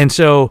 And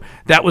so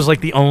that was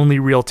like the only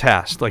real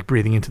test, like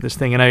breathing into this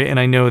thing. And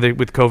I know that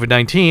with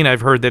COVID-19,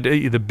 I've heard that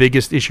the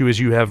biggest issue is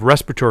you have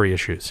respiratory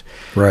issues,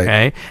 Right.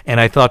 Okay? And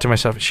I thought to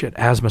myself, shit,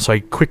 asthma. So I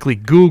quickly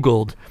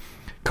Googled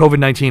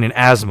COVID-19 and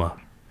asthma,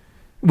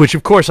 which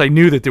of course I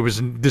knew that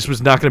this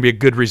was not going to be a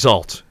good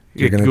result.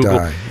 You're going to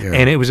die. Yeah.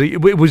 And it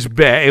was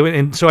bad.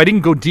 And so I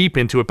didn't go deep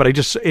into it, but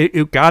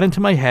it got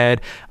into my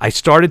head. I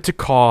started to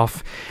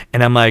cough,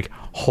 and I'm like,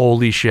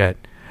 holy shit.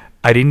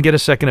 I didn't get a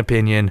second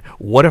opinion.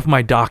 What if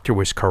my doctor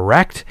was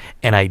correct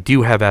and I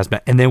do have asthma?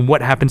 And then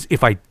what happens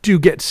if I do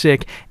get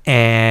sick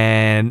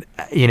and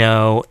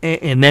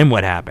then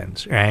what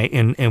happens, right?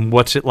 And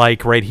what's it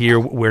like right here?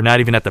 We're not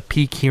even at the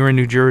peak here in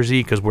New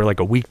Jersey because we're like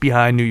a week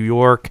behind New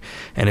York,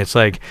 and it's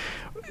like,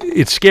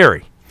 it's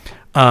scary.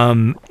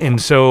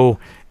 And so,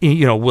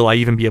 will I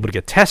even be able to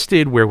get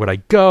tested? Where would I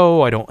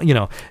go? I don't,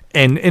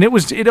 and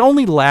it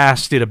only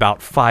lasted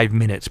about 5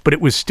 minutes, but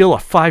it was still a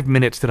 5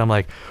 minutes that I'm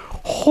like,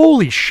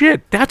 holy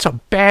shit, that's a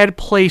bad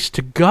place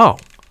to go.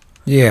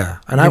 Yeah.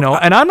 And I'm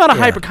not a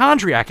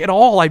hypochondriac at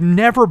all. I've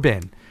never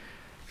been,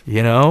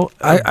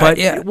 but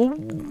it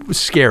was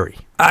scary.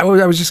 I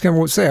was just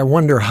going to say, I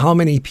wonder how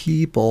many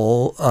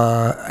people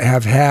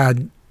have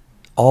had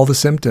all the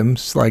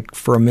symptoms like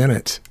for a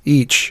minute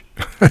each.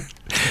 The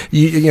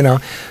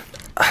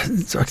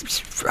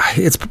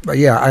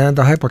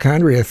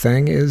hypochondria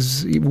thing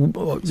is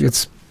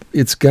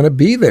it's going to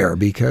be there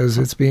because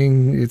it's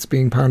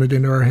being pounded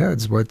into our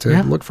heads what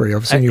to look for. All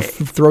of a sudden your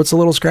throat's a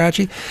little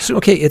scratchy. So,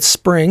 okay, it's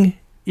spring.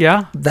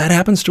 Yeah. That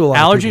happens to a lot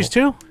of people. Allergies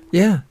too?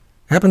 Yeah.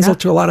 Happens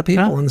to a lot of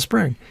people in the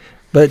spring.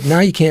 But now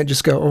you can't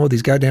just go, oh,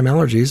 these goddamn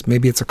allergies.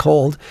 Maybe it's a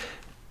cold.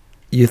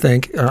 You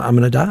think, I'm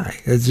going to die.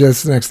 It's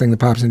just the next thing that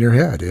pops into your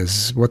head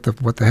is what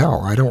the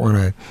hell? I don't want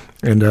to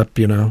end up,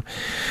 even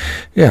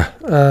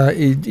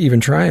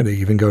trying to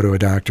even go to a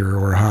doctor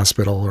or a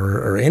hospital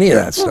or any of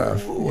that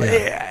stuff.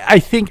 Yeah. I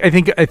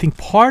think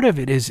part of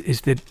it is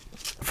that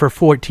for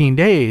 14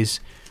 days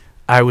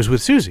I was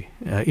with Susie,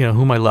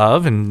 whom I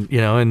love, and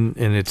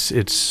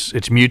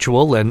it's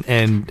mutual,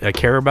 and I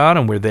care about,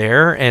 and we're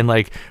there, and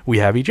like we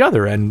have each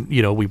other, and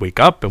we wake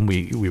up and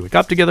we wake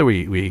up together,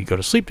 we go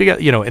to sleep together,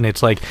 and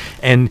it's like,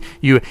 and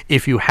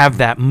if you have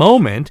that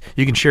moment,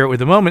 you can share it with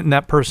the moment, and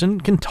that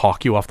person can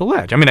talk you off the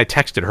ledge. I mean, I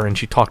texted her and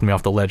she talked me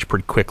off the ledge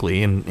pretty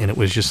quickly, and it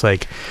was just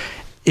like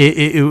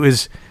it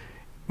was,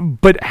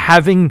 but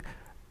having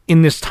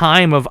in this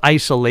time of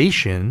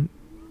isolation.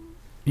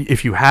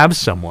 If you have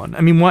someone,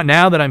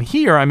 now that I'm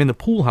here, I'm in the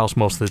pool house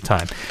most of the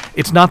time.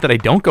 It's not that I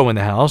don't go in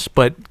the house,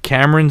 but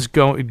Cameron's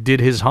did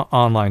his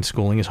online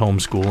schooling, his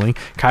homeschooling.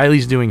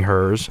 Kylie's doing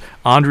hers.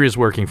 Andrea's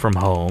working from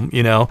home,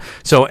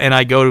 So, and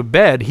I go to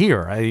bed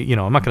here.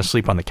 I'm not going to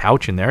sleep on the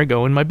couch in there. I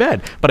go in my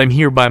bed, but I'm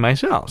here by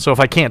myself. So if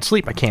I can't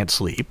sleep, I can't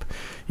sleep.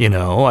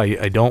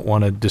 I don't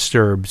want to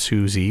disturb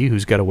Susie,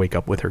 who's got to wake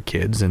up with her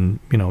kids,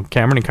 and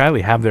Cameron and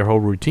Kylie have their whole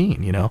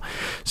routine.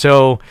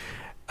 So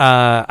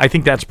I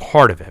think that's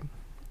part of it.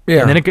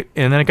 Yeah.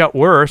 And then it got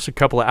worse a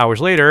couple of hours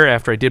later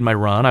after I did my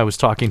run. I was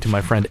talking to my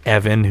friend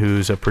Evan,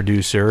 who's a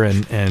producer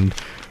and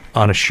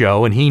on a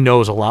show, and he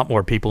knows a lot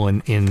more people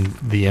in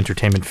the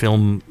entertainment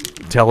film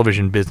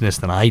television business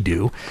than I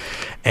do.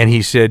 And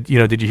he said,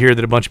 did you hear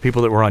that a bunch of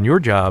people that were on your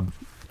job,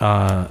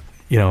 a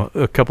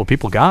couple of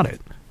people got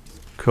it,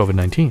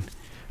 COVID-19. I'm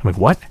like,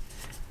 what?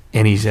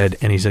 And he said,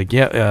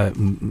 yeah.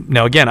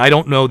 Now again, I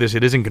don't know this;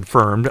 it isn't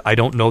confirmed. I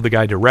don't know the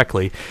guy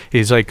directly.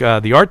 He's like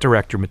the art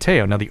director,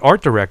 Mateo. Now the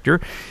art director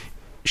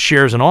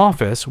shares an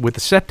office with the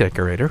set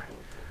decorator,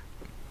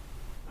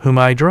 whom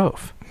I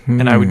drove,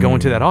 and I would go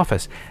into that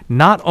office.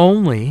 Not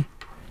only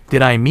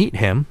did I meet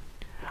him,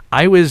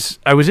 I was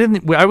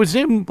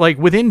in like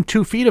within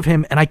 2 feet of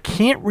him, and I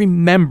can't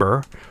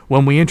remember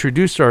when we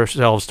introduced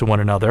ourselves to one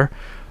another.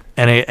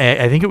 And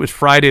I think it was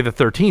Friday the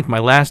 13th, my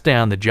last day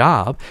on the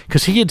job,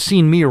 because he had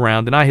seen me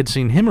around and I had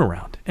seen him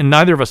around. And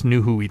neither of us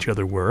knew who each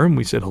other were, and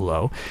we said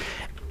hello.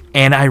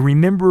 And I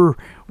remember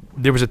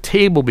there was a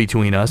table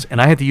between us,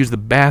 and I had to use the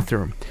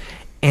bathroom.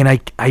 And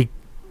I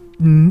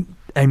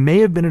may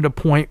have been at a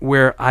point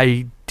where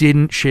I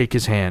didn't shake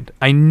his hand.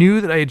 I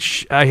knew that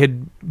I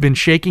had been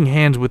shaking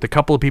hands with a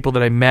couple of people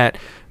that I met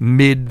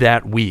mid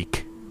that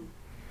week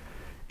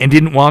and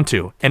didn't want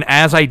to. And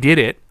as I did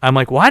it, I'm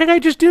like, why did I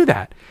just do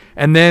that?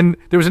 And then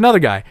there was another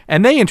guy,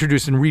 and they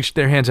introduced and reached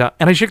their hands out,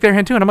 and I shook their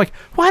hand too, and I'm like,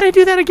 why did I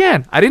do that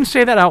again? I didn't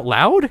say that out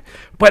loud,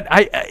 but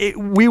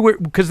we were,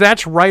 because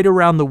that's right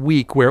around the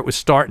week where it was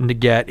starting to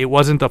get, it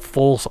wasn't a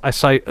full,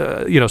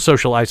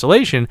 social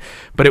isolation,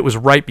 but it was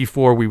right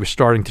before we were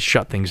starting to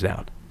shut things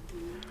down.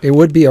 It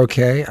would be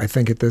okay, I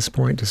think, at this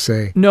point to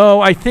say. No,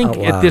 I think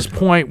at this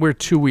point we're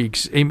 2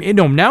 weeks.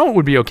 No, now it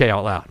would be okay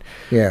out loud.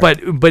 Yeah.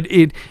 But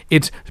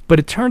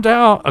it turns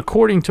out,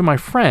 according to my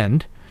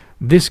friend,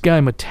 this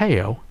guy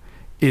Mateo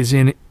is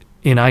in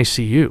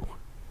ICU.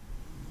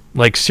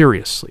 like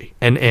seriously,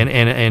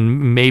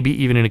 and maybe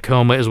even in a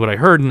coma is what I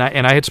heard. And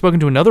I had spoken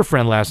to another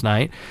friend last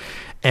night,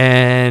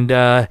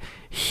 and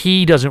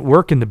he doesn't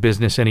work in the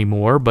business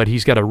anymore, but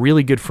he's got a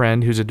really good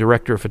friend who's a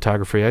director of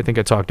photography. I think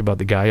I talked about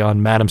the guy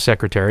on Madam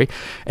Secretary,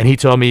 and he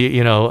told me,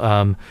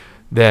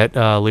 that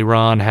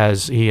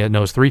Liron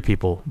knows 3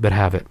 people that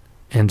have it,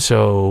 and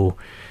so,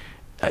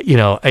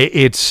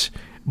 this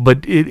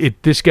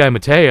guy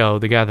Mateo,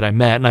 the guy that I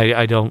met, and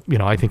I don't,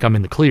 I think I'm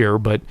in the clear,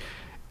 but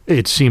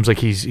it seems like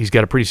he's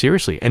got it pretty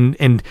seriously,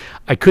 and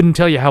I couldn't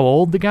tell you how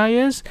old the guy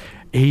is.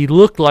 He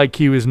looked like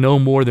he was no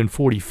more than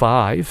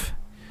 45.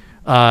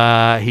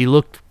 He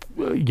looked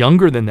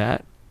younger than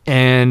that,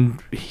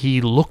 and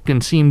he looked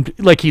and seemed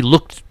like he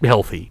looked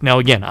healthy. Now,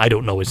 again, I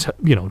don't know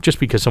just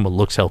because someone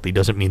looks healthy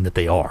doesn't mean that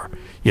they are.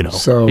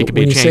 So he could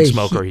be a chain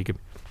smoker. He could.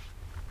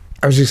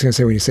 I was just going to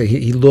say, when you say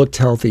he looked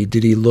healthy,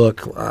 did he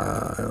look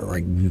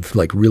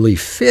like really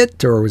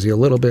fit, or was he a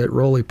little bit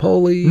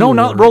roly-poly? No,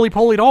 not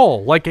roly-poly at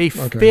all. Like a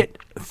fit,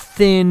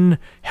 thin,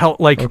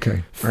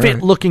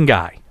 fit-looking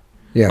guy.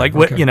 Yeah. Like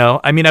what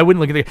I mean, I wouldn't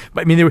look at the.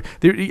 But I mean,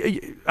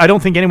 I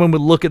don't think anyone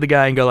would look at the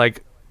guy and go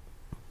like,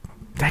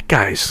 "That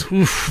guy's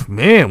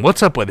man.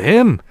 What's up with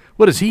him?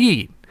 What does he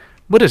eat?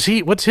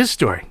 What's his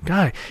story,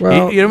 guy?"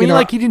 Well, he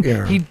didn't.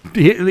 Yeah.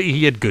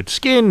 He had good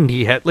skin.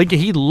 He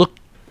looked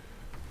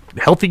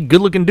healthy,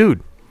 good-looking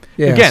dude.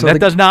 Yeah, again, so that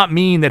does not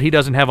mean that he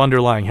doesn't have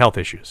underlying health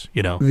issues.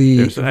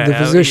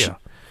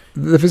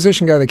 The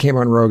physician guy that came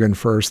on Rogan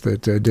first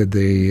that did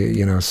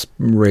the,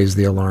 raised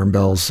the alarm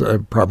bells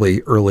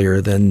probably earlier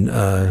than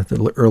one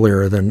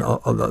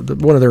of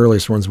the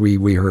earliest ones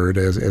we heard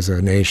as a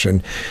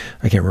nation.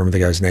 I can't remember the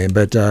guy's name,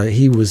 but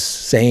he was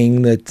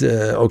saying that,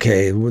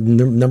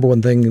 number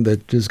one thing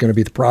that is going to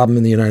be the problem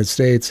in the United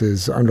States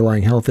is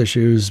underlying health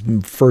issues,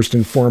 first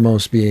and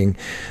foremost being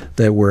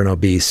that we're an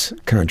obese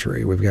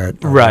country. We've got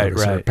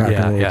packing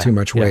a little too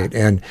much weight.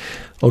 And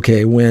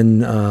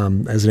when,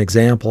 as an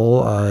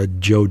example,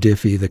 Joe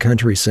Diffie, the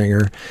country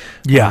singer,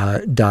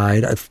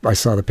 died. I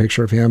saw the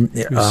picture of him.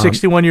 He was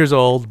 61 years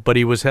old, but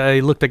he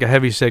looked like a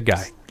heavy-set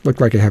guy.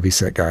 Looked like a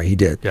heavy-set guy. He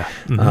did. Yeah.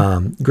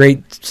 Mm-hmm.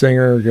 Great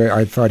singer.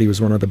 I thought he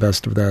was one of the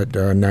best of that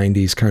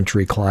 90s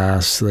country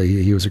class.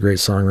 He was a great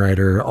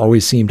songwriter.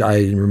 Always seemed,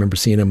 I remember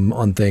seeing him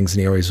on things, and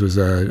he always was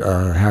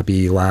a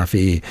happy,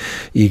 laughy,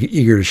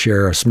 eager to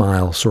share a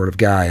smile sort of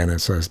guy, and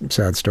it's a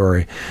sad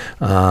story.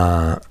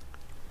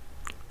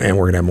 And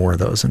we're going to have more of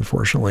those,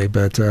 unfortunately.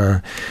 But,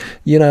 wow.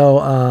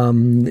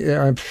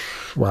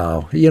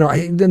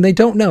 And they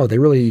don't know. They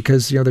really,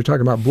 because, they're talking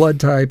about blood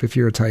type. If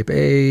you're a type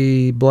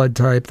A blood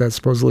type, that's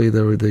supposedly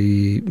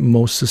the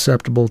most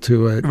susceptible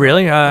to it.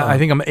 Really? I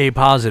think I'm A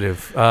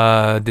positive.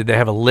 Did they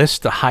have a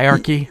list, a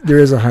hierarchy? There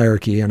is a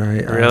hierarchy. And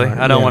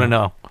I don't want to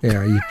know.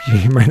 Yeah,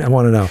 you might not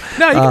want to know.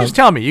 No, you can just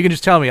tell me. You can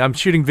just tell me. I'm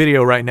shooting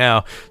video right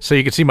now, so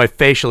you can see my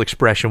facial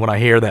expression when I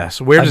hear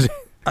this. Where does it...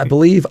 I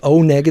believe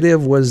O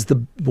negative was the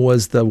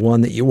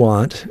one that you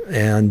want,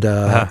 and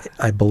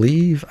I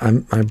believe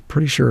I'm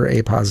pretty sure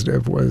A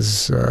positive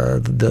was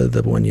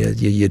the one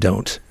you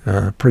don't.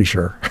 Pretty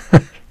sure.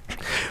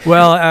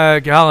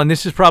 Well, Colin,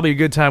 this is probably a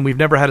good time. We've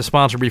never had a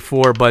sponsor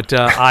before, but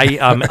I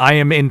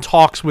am in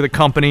talks with a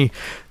company.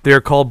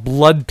 They're called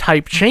Blood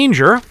Type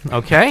Changer,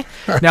 okay?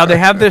 Now, they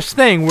have this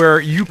thing where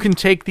you can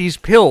take these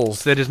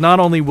pills that is not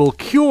only will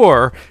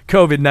cure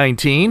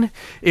COVID-19,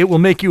 it will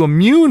make you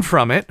immune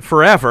from it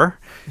forever.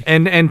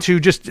 And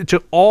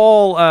to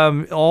all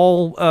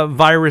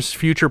virus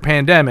future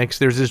pandemics,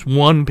 there's this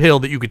one pill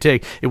that you could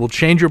take. It will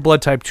change your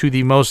blood type to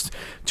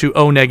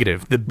O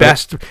negative. The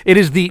best. It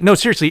is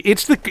seriously.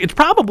 It's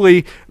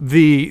probably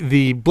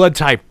the blood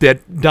type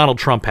that Donald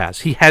Trump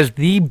has. He has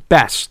the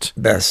best.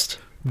 Best.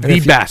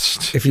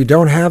 If you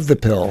don't have the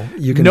pill,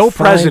 you can.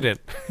 President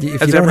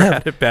has ever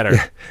had it better.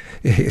 Yeah.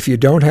 If you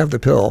don't have the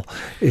pill,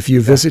 if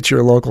you visit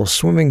your local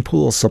swimming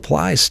pool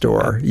supply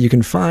store, you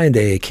can find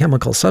a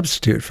chemical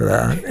substitute for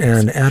that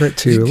and add it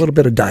to a little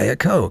bit of Diet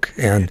Coke,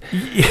 and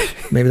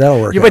maybe that'll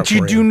work. But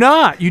you do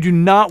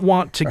not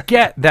want to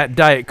get that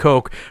Diet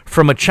Coke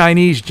from a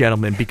Chinese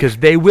gentleman, because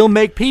they will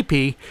make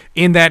pee-pee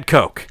in that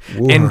Coke.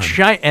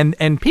 Wuhan.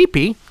 And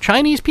pee-pee,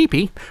 Chinese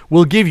pee-pee,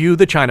 will give you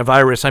the China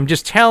virus. I'm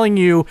just telling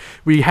you,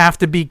 we have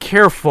to be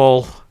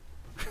careful.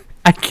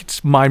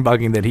 It's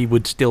mind-boggling that he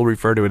would still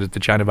refer to it as the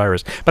China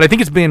virus. But I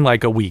think it's been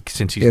like a week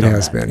since he's done that. It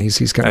has been.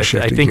 He's kind of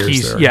shifted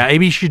gears there. Yeah,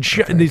 maybe he should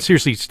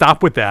seriously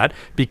stop with that,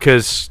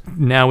 because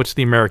now it's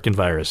the American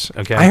virus,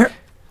 okay?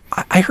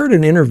 I heard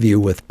an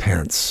interview with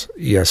Pence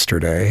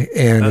yesterday,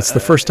 and it's the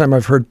first time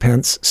I've heard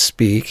Pence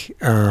speak.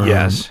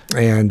 Yes.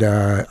 And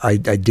I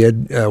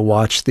did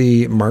watch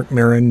the Marc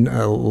Maron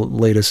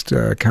latest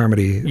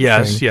comedy thing.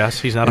 Yes.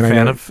 He's not a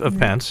fan of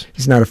Pence.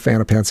 He's not a fan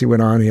of Pence. He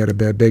went on. He had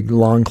a big,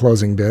 long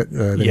closing bit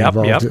that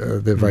involved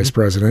the vice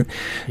president.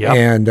 Yep.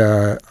 And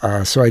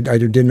so I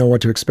didn't know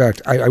what to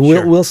expect. I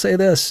will say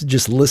this.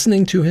 Just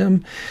listening to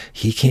him,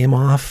 he came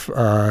off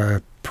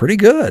pretty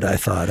good, I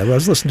thought. I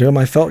was listening to him.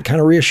 I felt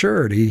kind of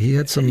reassured. He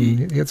had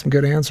some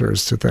good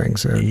answers to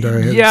things, and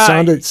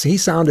he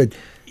sounded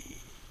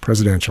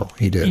presidential.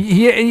 He did.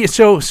 Yeah.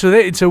 So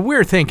it's a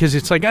weird thing because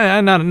it's like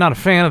I'm not a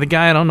fan of the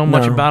guy. I don't know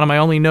much about him. I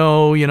only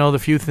know the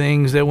few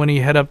things that when he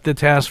head up the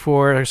task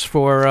force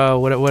for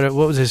what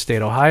was his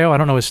state? Ohio. I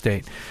don't know his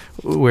state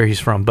where he's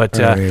from, but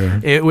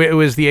it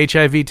was the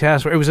HIV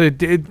task force.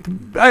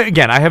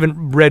 Again, I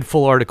haven't read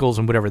full articles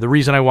and whatever. The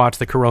reason I watched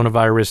the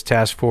coronavirus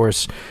task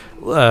force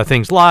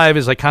things live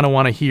is I kind of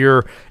want to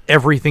hear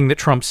everything that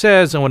Trump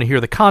says. I want to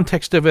hear the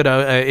context of it.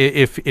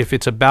 If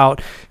it's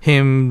about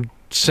him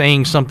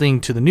saying something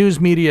to the news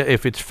media,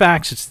 if it's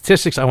facts, it's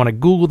statistics, I want to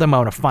Google them. I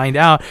want to find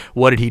out,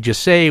 what did he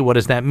just say? What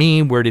does that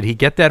mean? Where did he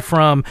get that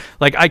from?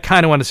 Like, I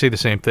kind of want to say the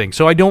same thing.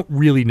 So I don't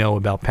really know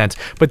about Pence,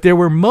 but there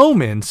were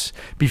moments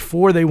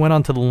before they went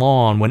onto the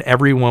lawn when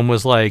everyone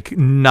was like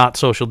not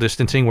social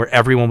distancing, where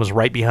everyone was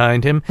right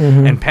behind him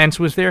and Pence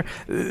was there.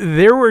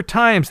 There were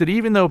times that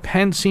even though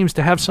Pence seems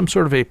to have some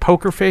sort of a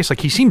poker face,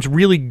 like he seems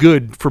really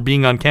good for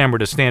being on camera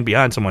to stand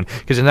behind someone,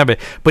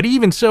 but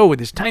even so,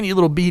 with his tiny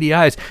little beady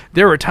eyes,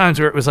 there were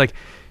times where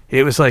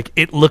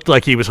it looked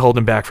like he was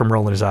holding back from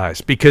rolling his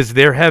eyes, because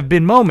there have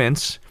been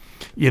moments,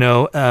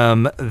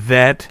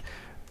 that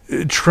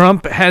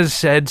Trump has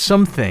said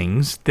some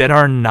things that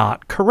are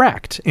not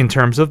correct in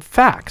terms of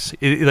facts.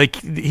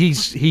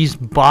 He's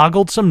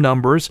boggled some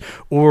numbers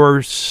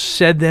or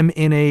said them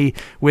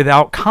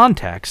without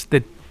context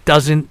that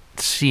doesn't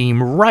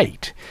seem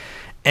right.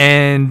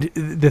 And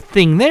the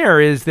thing there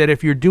is that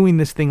if you're doing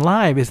this thing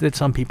live, is that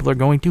some people are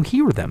going to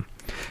hear them.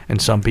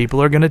 And some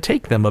people are going to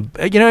take them. You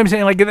know what I'm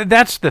saying? Like,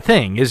 that's the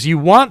thing, is you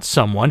want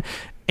someone.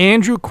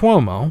 Andrew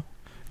Cuomo,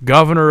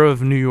 governor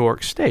of New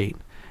York State,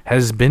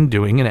 has been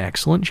doing an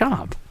excellent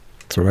job.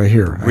 That's what I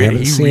hear. I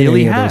haven't seen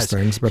any of those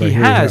things, but I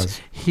hear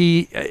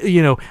he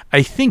has.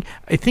 I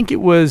think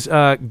it was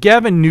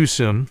Gavin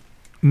Newsom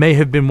may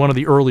have been one of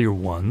the earlier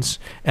ones,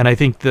 and I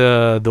think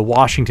the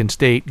Washington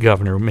State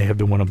governor may have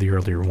been one of the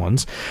earlier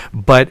ones,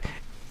 but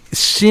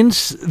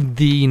since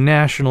the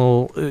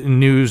national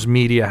news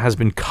media has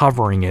been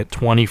covering it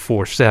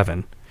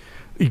 24/7,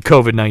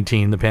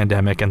 COVID-19, the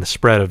pandemic, and the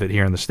spread of it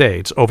here in the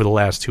States over the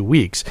last 2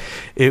 weeks,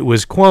 it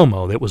was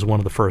Cuomo that was one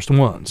of the first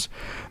ones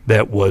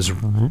that was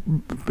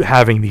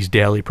having these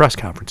daily press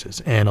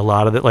conferences. And a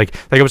lot of it, like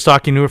I was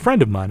talking to a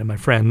friend of mine, and my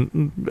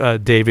friend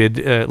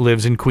David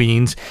lives in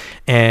Queens,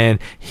 and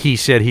he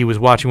said he was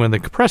watching one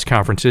of the press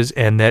conferences,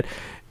 and that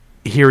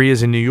here he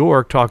is in New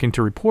York talking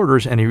to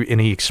reporters, and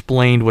he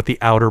explained what the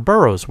outer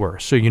boroughs were.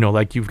 So,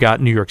 like you've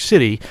got New York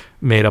City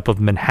made up of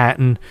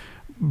Manhattan,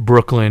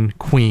 Brooklyn,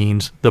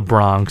 Queens, the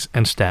Bronx,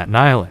 and Staten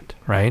Island,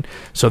 right?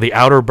 So the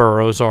outer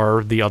boroughs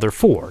are the other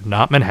four,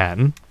 not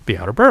Manhattan, the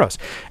outer boroughs.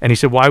 And he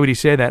said, why would he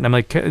say that? And I'm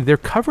like, they're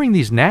covering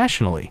these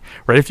nationally,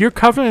 right? If you're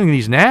covering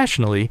these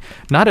nationally,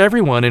 not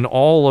everyone in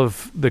all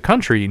of the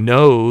country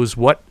knows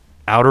what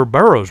outer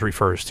boroughs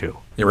refers to.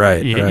 You're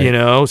right.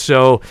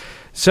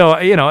 So,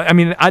 I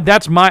mean, I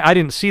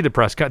didn't see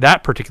that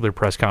particular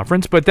press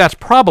conference, but that's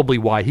probably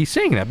why he's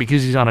saying that,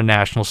 because he's on a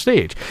national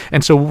stage.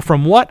 And so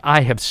from what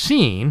I have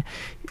seen,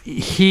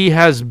 he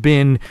has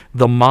been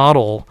the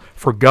model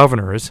for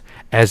governors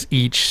as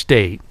each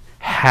state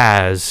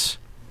has,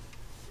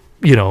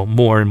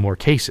 more and more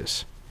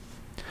cases,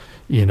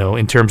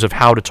 in terms of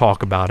how to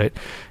talk about it,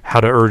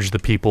 how to urge the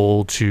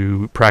people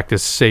to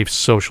practice safe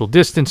social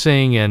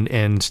distancing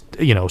and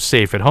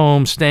safe at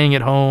home, staying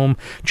at home,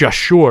 just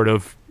short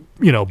of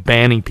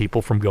banning people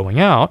from going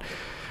out.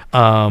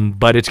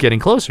 But it's getting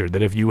closer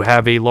that if you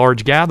have a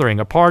large gathering,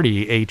 a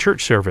party, a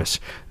church service,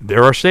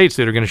 there are states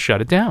that are going to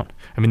shut it down.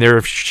 I mean, there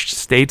are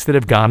states that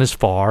have gone as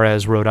far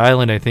as Rhode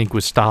Island, I think,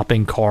 was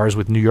stopping cars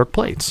with New York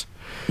plates.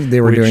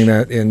 They were doing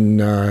that in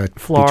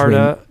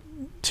Florida,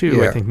 too.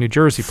 Yeah. I think New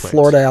Jersey plates.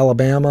 Florida,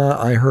 Alabama,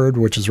 I heard,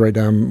 which is right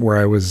down where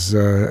I was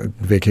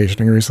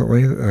vacationing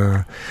recently.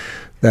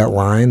 That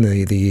line,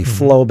 the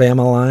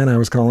Flobama line, I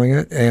was calling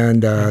it,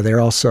 and they're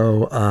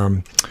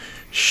also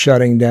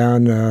shutting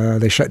down.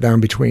 They shut down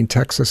between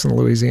Texas and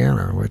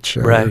Louisiana, which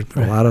a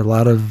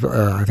lot of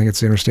I think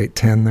it's Interstate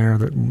 10 there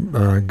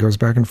that goes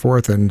back and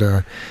forth.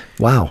 And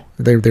wow,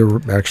 they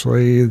were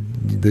actually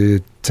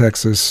the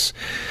Texas.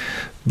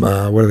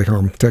 What do they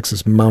call them?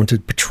 Texas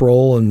Mounted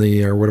Patrol and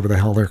or whatever the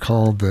hell they're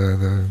called.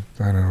 The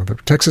I don't know, the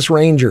Texas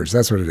Rangers.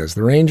 That's what it is.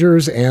 The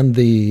Rangers and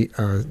the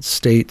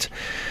state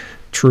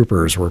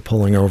troopers were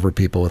pulling over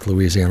people with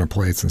Louisiana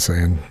plates and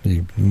saying,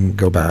 "You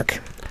go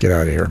back, get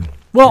out of here."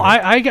 Well,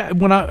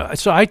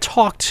 I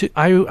talked to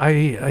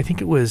I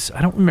think it was,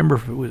 I don't remember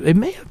if it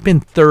may have been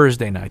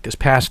Thursday night, this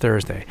past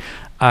Thursday.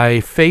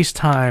 I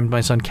FaceTimed my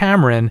son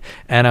Cameron,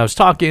 and I was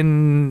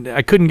talking.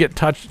 I couldn't get in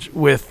touch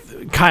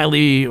with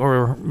Kylie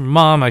or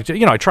Mom. I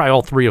try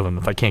all three of them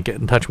if I can't get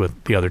in touch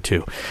with the other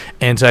two,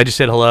 and so I just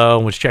said hello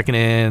and was checking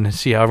in,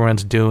 see how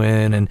everyone's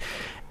doing,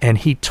 and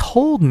he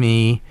told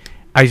me.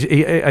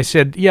 I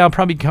said, yeah, I'm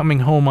probably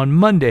coming home on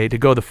Monday to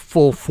go the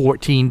full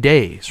 14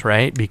 days,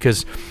 right?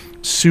 Because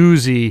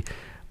Susie,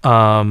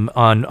 on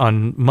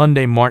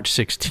Monday, March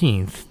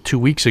 16th, 2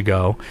 weeks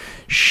ago,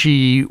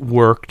 she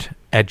worked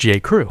at J.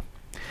 Crew.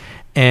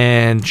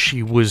 And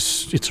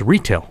it's a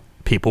retail.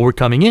 People were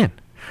coming in,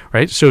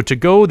 right? So to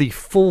go the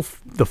full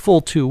the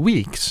full 2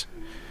 weeks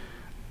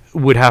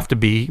would have to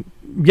be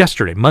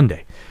yesterday,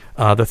 Monday,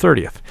 the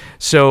 30th.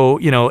 So,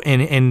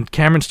 and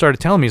Cameron started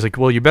telling me, he's like,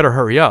 well, you better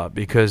hurry up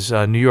because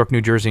New York,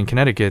 New Jersey, and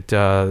Connecticut,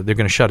 they're going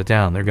to shut it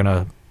down. They're going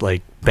to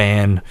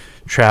ban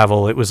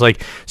travel. It was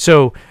like,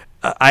 so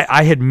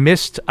I had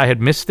missed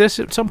this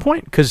at some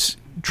point because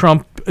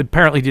Trump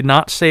apparently did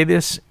not say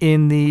this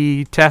in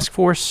the task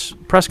force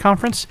press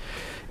conference.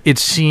 It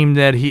seems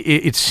that he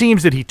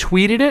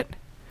tweeted it,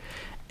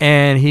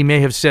 and he may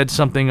have said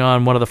something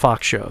on one of the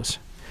Fox shows.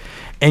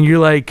 And you're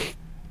like,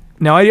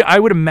 now I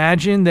would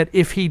imagine that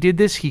if he did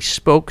this, he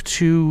spoke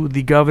to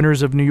the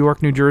governors of New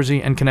York, New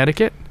Jersey, and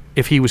Connecticut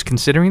if he was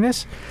considering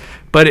this.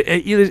 But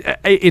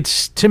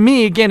it's, to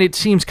me, again, it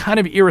seems kind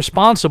of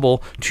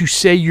irresponsible to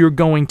say you're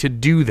going to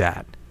do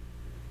that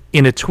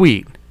in a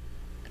tweet.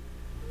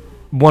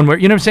 One where,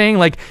 you know what I'm saying?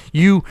 Like,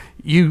 you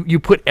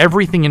put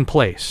everything in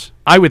place,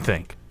 I would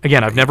think.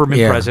 Again, I've never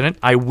been president.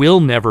 I will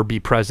never be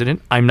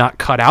president. I'm not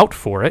cut out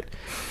for it.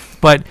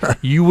 But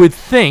you would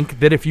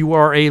think that if you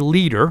are a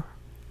leader,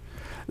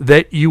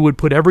 that you would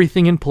put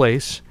everything in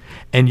place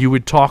and you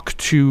would talk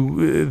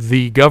to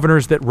the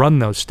governors that run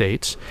those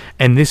states,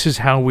 and this is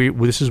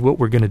what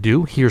we're going to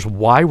do. Here's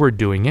why we're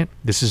doing it.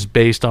 This is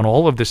based on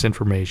all of this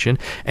information,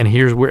 and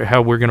here's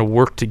how we're going to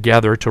work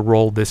together to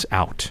roll this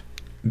out.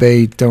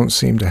 They don't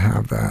seem to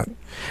have that.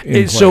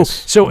 So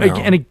no.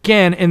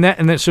 again,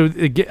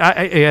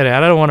 I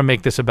don't want to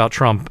make this about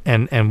Trump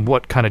and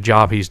what kind of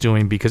job he's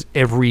doing, because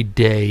every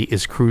day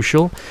is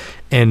crucial,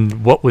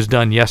 and what was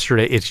done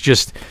yesterday,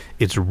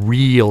 it's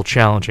real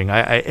challenging.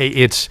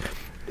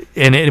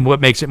 And what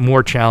makes it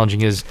more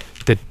challenging is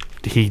that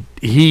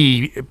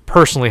he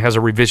personally has a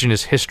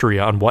revisionist history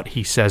on what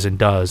he says and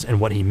does and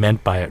what he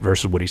meant by it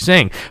versus what he's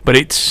saying. But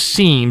it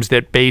seems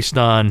that based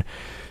on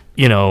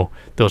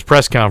those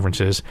press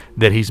conferences,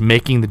 that he's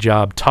making the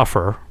job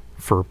tougher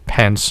for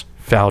Pence,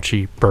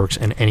 Fauci, Birx,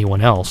 and anyone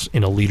else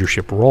in a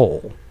leadership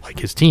role, like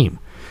his team.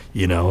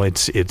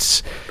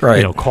 It's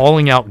right.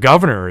 Calling out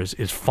governors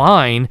is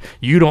fine.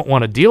 You don't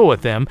want to deal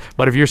with them,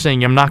 but if you're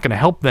saying I'm not going to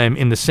help them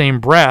in the same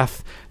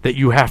breath that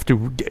you have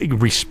to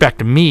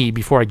respect me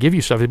before I give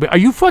you stuff, are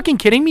you fucking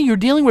kidding me? You're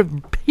dealing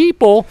with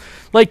people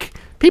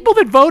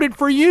that voted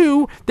for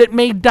you that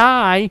may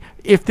die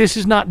if this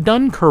is not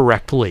done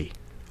correctly.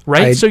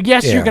 Right? So,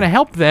 yes, you're going to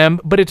help them,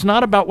 but it's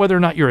not about whether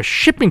or not you're a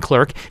shipping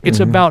clerk. It's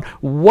about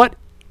what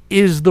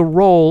is the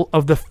role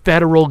of the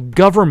federal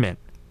government.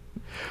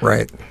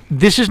 Right.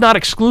 This is not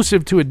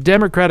exclusive to a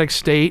Democratic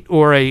state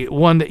or a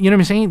one that, you know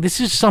what I'm saying? This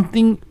is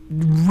something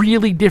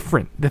really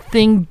different.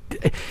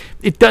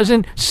 It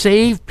doesn't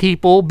save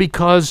people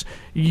because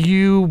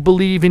you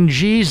believe in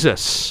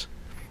Jesus.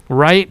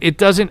 Right? It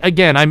doesn't.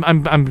 Again,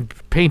 I'm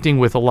painting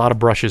with a lot of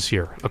brushes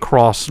here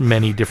across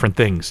many different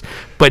things.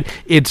 But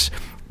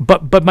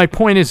But my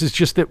point is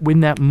just that in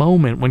that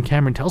moment when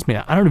Cameron tells me,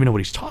 I don't even know what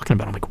he's talking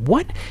about. I'm like,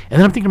 what? And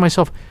then I'm thinking to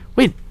myself,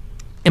 wait,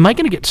 am I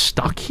going to get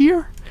stuck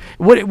here?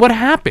 What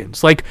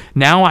happens? Like,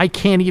 now I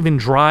can't even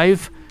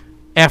drive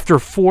after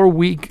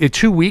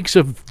 2 weeks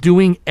of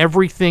doing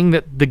everything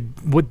that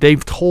what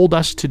they've told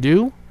us to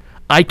do.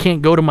 I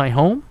can't go to my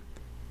home.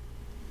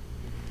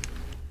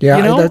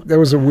 Yeah, that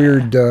was a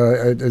weird,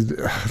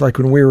 like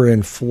when we were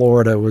in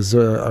Florida,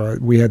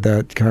 we had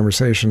that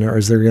conversation, or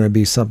is there going to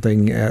be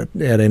something at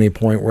any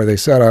point where they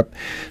set up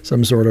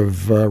some sort of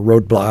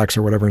roadblocks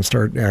or whatever and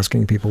start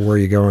asking people, where are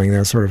you going,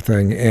 that sort of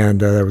thing.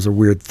 And that was a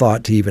weird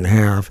thought to even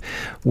have.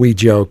 We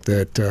joke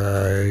that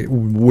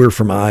we're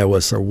from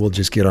Iowa, so we'll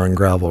just get on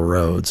gravel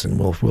roads and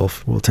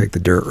we'll take the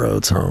dirt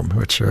roads home,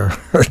 which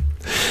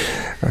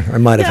I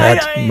might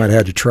have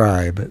had to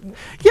try, but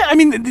yeah, I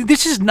mean,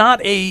 this is not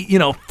a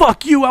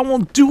fuck you, I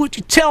won't do what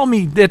you tell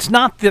me. That's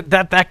not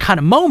that kind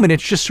of moment.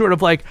 It's just sort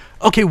of like,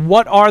 okay,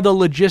 what are the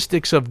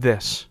logistics of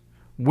this?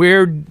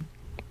 Where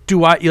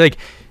do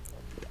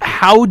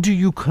how do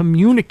you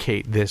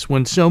communicate this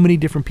when so many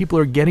different people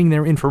are getting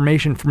their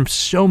information from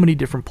so many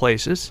different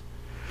places?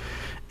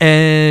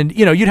 And,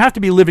 you'd have to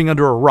be living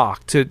under a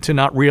rock to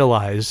not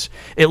realize,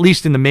 at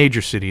least in the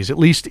major cities, at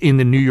least in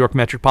the New York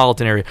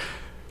metropolitan area,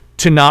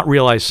 to not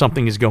realize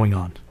something is going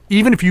on.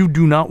 Even if you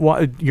do not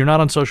you're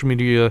not on social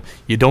media,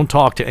 you don't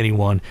talk to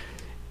anyone,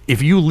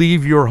 if you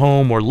leave your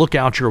home or look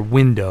out your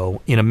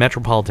window in a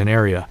metropolitan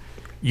area,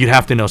 you'd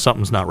have to know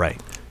something's not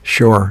right.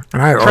 Sure.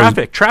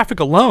 And traffic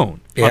alone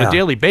on a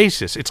daily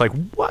basis. It's like,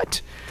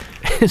 what?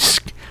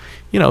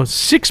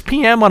 6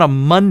 p.m. on a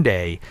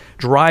Monday,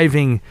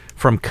 driving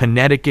from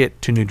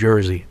Connecticut to New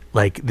Jersey.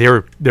 Like,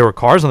 there were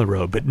cars on the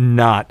road, but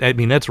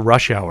that's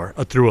rush hour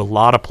through a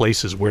lot of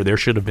places where there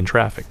should have been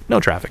traffic. No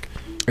traffic.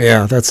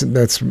 Yeah, that's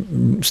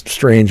a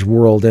strange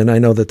world. And I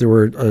know that there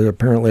were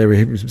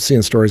apparently, I've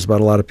seen stories about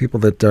a lot of people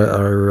that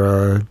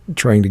are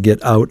trying to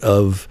get out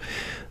of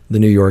the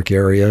New York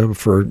area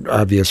for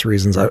obvious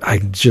reasons.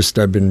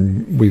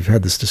 We've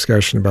had this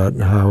discussion about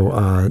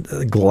how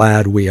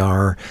glad we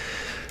are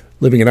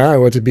living in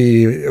Iowa to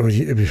be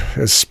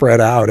as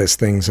spread out as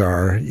things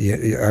are.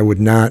 I would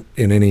not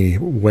in any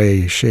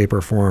way, shape,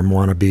 or form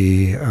want to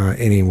be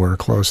anywhere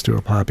close to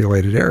a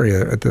populated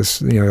area at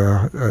this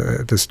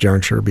at this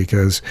juncture,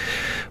 because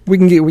we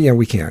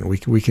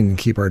can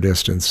keep our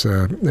distance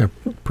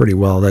pretty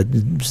well.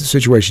 That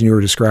situation you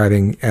were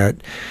describing at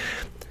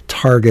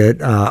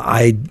Target,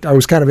 I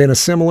was kind of in a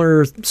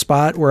similar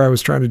spot where I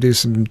was trying to do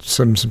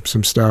some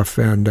stuff,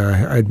 and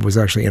I was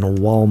actually in a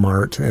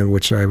Walmart, in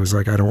which I was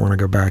like, I don't want to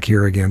go back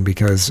here again,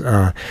 because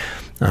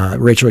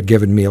Rachel had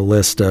given me a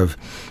list of.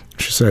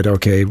 She said,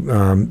 okay,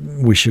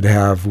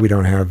 we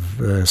don't have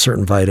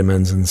certain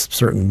vitamins and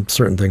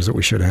certain things that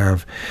we should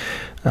have,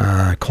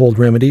 cold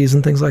remedies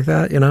and things like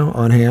that,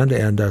 on hand.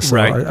 And so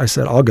right. I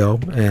said, I'll go.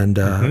 And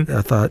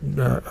I thought,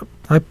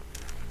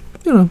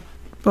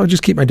 I'll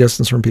just keep my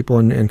distance from people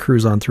and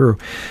cruise on through. It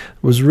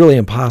was really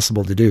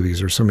impossible to do because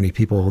there's so many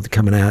people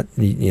coming at,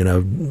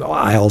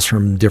 aisles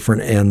from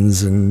different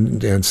ends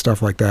and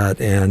stuff like that.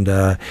 And,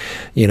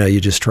 you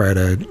just try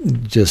to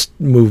just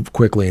move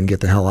quickly and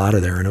get the hell out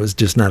of there. And it was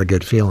just not a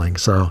good feeling.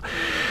 So,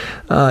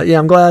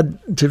 I'm glad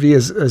to be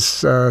as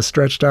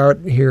stretched out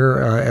here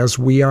as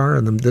we are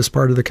in this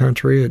part of the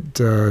country.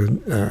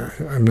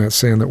 I'm not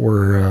saying that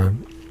we're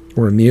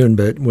immune,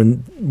 but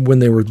when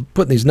they were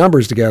putting these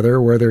numbers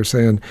together, where they're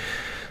saying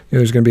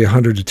there's going to be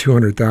 100 to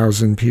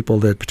 200,000 people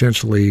that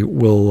potentially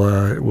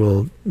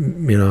will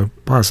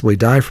possibly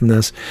die from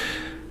this,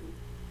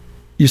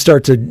 you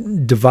start to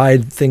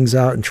divide things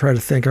out and try to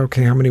think,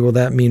 okay, how many will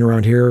that mean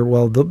around here?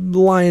 Well, the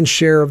lion's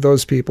share of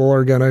those people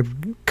are going to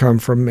come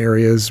from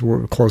areas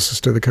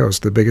closest to the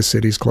coast, the biggest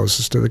cities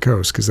closest to the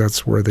coast, because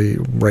that's where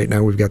right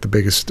now we've got the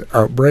biggest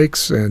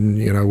outbreaks.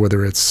 And,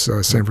 whether it's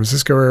San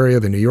Francisco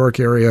area, the New York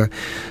area,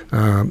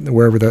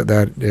 wherever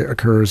that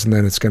occurs. And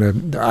then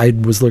I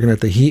was looking at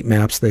the heat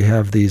maps. They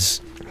have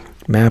these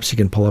maps you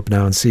can pull up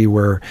now and see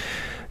where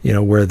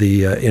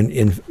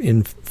the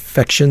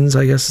infections,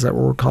 I guess, is that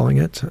what we're calling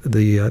it?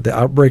 The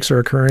outbreaks are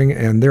occurring,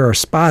 and there are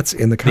spots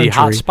in the country. The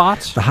hot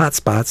spots? The hot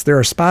spots. There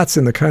are spots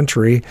in the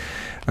country,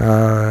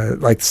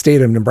 like the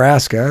state of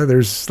Nebraska.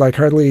 There's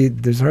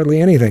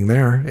hardly anything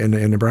there in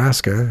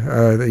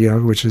Nebraska,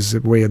 which is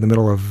way in the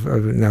middle of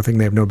nothing.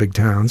 They have no big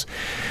towns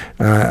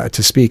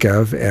to speak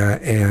of,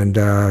 and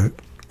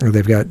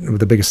they've got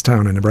the biggest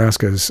town in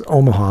Nebraska is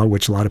Omaha,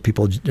 which a lot of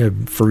people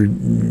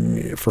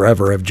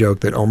forever have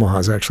joked that Omaha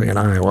is actually in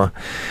Iowa.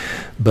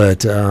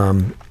 But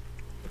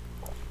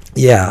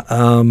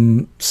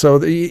even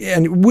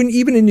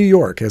in New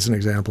York, as an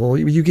example,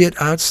 you get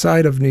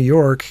outside of New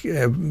York,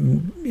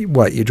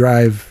 you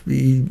drive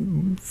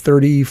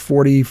 30,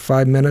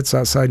 45 minutes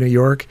outside New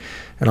York,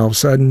 and all of a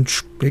sudden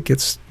it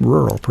gets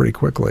rural pretty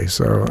quickly.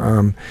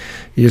 So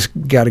you just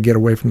got to get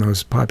away from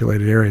those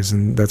populated areas,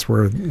 and that's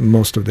where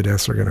most of the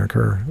deaths are going to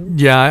occur.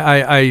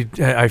 Yeah,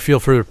 I feel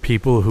for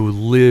people who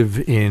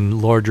live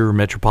in larger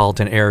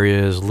metropolitan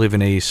areas, live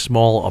in a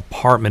small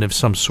apartment of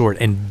some sort,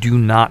 and do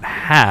not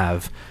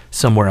have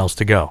somewhere else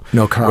to go.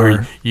 No car.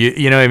 Where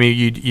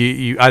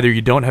you either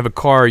you don't have a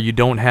car, you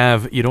don't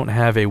have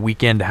a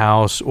weekend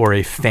house or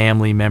a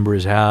family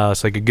member's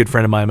house. Like a good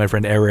friend of mine, my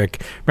friend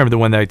Eric. Remember the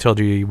one that I told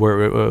you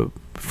were a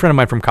friend of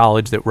mine from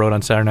college that wrote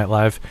on Saturday Night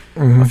Live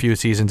a few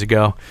seasons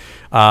ago.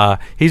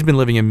 He's been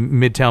living in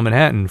Midtown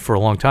Manhattan for a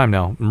long time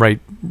now, right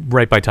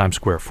by Times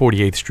Square,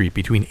 48th Street,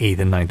 between 8th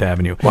and 9th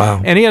Avenue.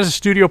 Wow. And he has a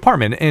studio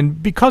apartment.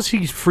 And because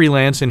he's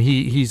freelance and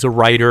he's a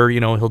writer,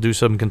 he'll do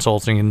some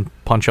consulting and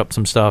punch up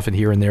some stuff and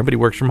here and there, but he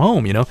works from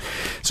home,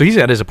 So he's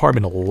at his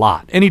apartment a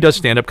lot. And he does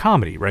stand-up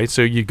comedy, right?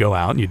 So you go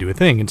out and you do a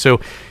thing. And so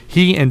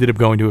he ended up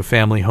going to a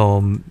family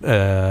home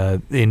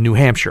in New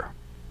Hampshire.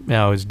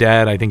 Now, his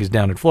dad, I think, is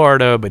down in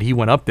Florida, but he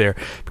went up there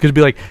because it'd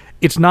be like,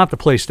 it's not the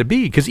place to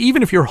be. Because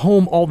even if you're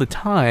home all the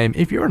time,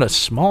 if you're in a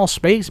small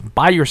space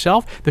by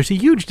yourself, there's a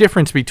huge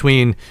difference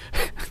between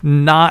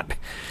not,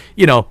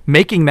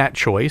 making that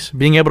choice,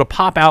 being able to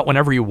pop out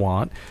whenever you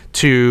want,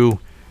 to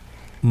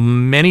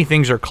many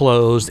things are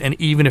closed. And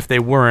even if they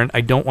weren't, I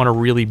don't want to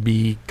really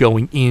be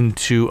going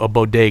into a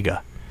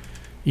bodega,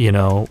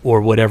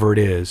 or whatever it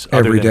is,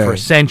 every day for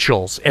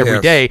essentials every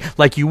yes. day,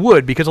 like you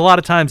would, because a lot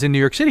of times in New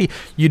York City,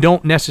 you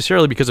don't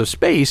necessarily, because of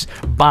space,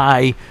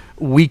 buy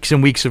weeks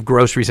and weeks of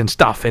groceries and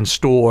stuff and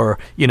store,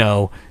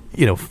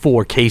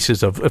 4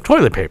 cases of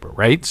toilet paper,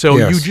 right? So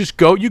yes. you just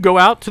go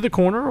out to the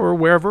corner or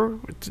wherever,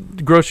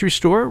 the grocery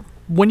store,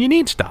 when you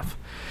need stuff.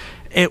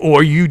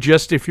 Or you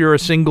just, if you're a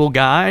single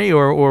guy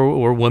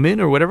or woman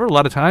or whatever, a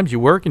lot of times you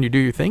work and you do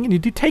your thing and you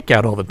do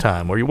takeout all the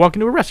time. Or you walk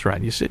into a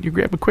restaurant, you sit, you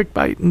grab a quick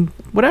bite and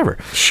whatever.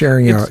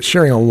 Sharing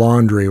a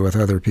laundry with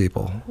other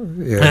people.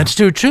 Yeah. That's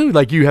too.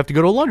 Like you have to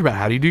go to a laundromat.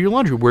 How do you do your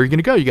laundry? Where are you going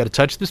to go? You got to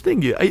touch this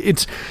thing.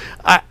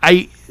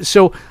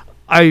 So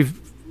I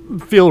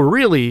feel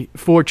really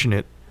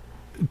fortunate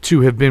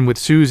to have been with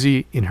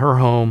Susie in her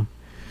home.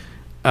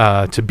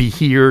 To be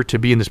here, to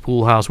be in this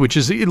pool house, which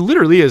it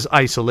literally is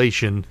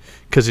isolation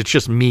because it's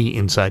just me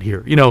inside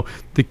here.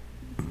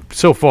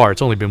 So far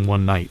it's only been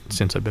one night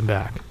since I've been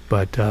back,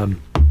 but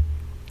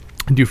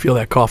I do feel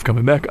that cough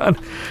coming back on.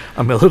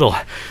 I'm a little.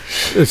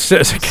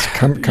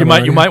 Come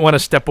you might want to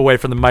step away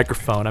from the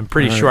microphone. I'm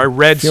pretty sure I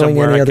read feeling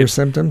somewhere. Any I other could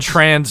symptoms?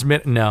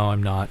 Transmit? No,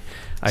 I'm not.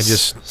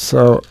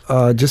 So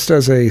just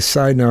as a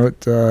side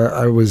note,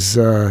 I was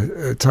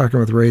talking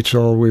with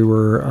Rachel. We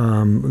were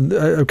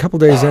a couple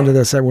days into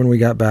this when we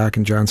got back,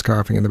 and John's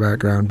coughing in the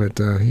background, but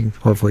he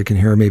hopefully can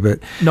hear me. But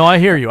no, I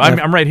hear you.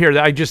 I'm right here.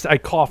 I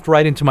coughed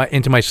right into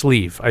my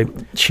sleeve.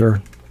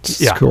 Sure.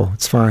 It's cool.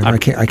 It's fine. I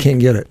can't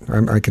get it.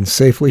 I can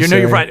safely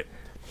say. You're right.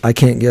 I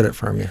can't get it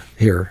from you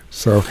here.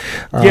 So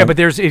but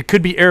it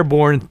could be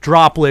airborne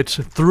droplets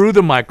through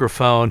the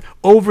microphone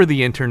over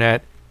the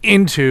internet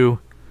into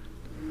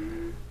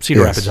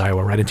Cedar Rapids,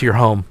 Iowa, right into your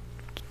home.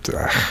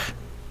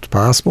 It's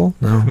possible.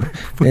 No.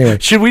 Anyway,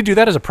 should we do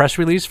that as a press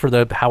release for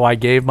the how I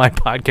gave my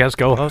podcast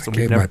co-host?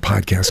 My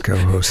podcast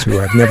co-host, who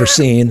I've never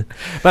seen.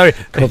 By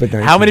the way,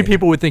 how many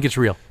people would think it's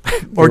real,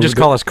 or just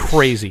call us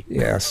crazy?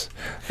 Yes.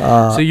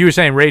 So you were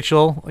saying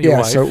Rachel, your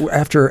wife. So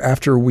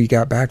after we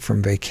got back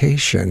from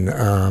vacation,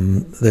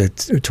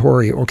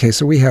 Tori. Okay,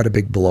 so we had a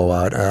big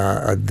blowout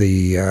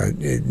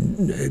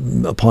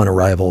upon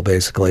arrival,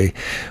 basically,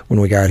 when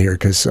we got here,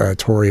 because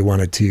Tori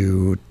wanted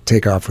to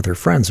take off with her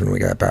friends when we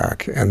got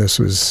back, and this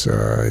was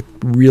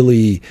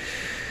really.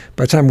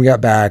 By the time we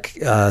got back,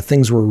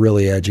 things were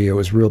really edgy. It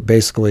was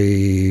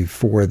basically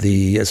for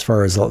as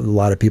far as a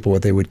lot of people,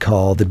 what they would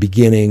call the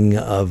beginning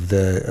of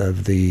the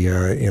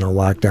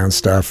lockdown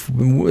stuff.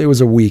 It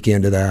was a week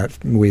into that.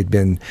 We'd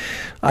been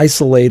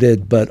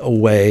isolated but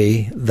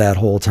away that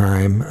whole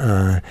time.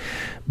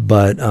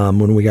 But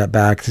when we got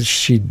back,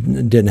 she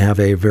didn't have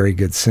a very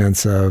good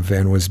sense of,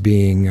 and was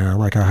being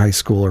like a high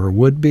schooler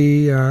would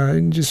be.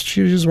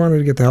 She just wanted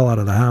to get the hell out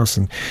of the house,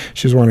 and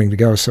she was wanting to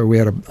go. So we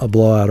had a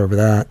blowout over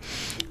that,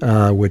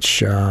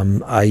 which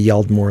I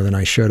yelled more than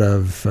I should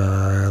have.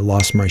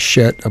 Lost my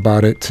shit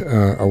about it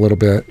a little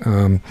bit,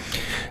 and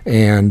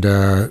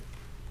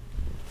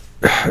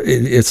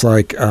it's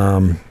like.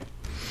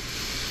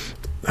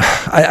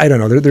 I don't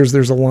know.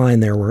 There's a line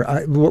there where,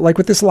 like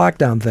with this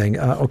lockdown thing,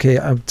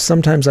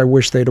 sometimes I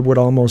wish they would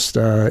almost,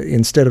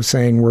 instead of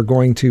saying we're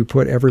going to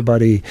put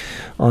everybody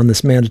on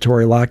this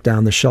mandatory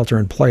lockdown, the shelter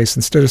in place,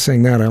 instead of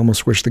saying that, I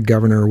almost wish the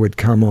governor would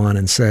come on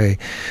and say,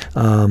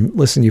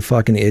 listen, you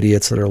fucking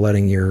idiots that are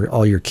letting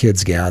all your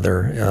kids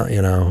gather,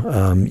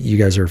 you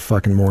guys are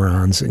fucking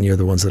morons, and you're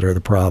the ones that are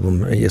the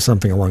problem,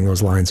 something along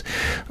those lines.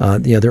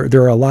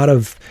 There are a lot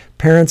of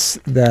parents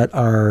that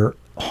are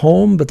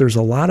home, but there's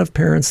a lot of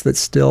parents that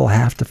still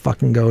have to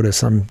fucking go to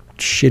some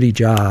shitty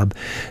job,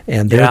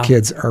 and their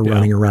kids are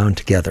running around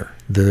together.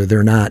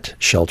 They're not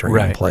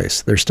sheltering in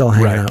place. They're still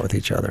hanging out with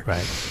each other.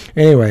 Right.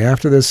 Anyway,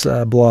 after this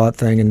blowout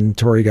thing, and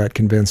Tori got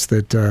convinced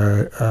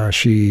that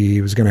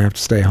she was going to have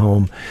to stay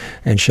home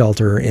and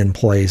shelter in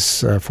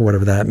place for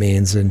whatever that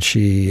means, and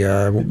she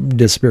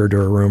disappeared to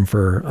her room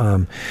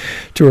for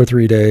 2 or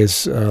 3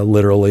 days,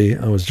 literally.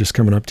 I was just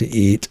coming up to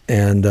eat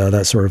and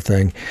that sort of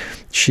thing.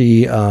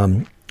 She...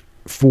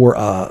 For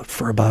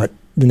about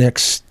the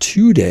next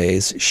 2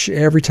 days,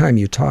 every time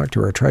you tried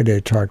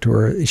to talk to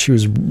her, she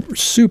was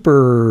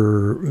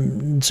super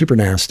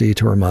nasty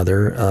to her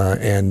mother,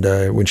 and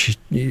when she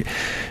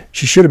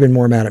should have been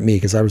more mad at me,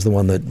 because I was the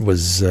one that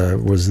was the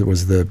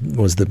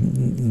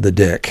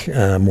dick,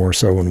 more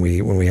so when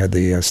we had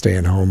the stay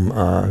at home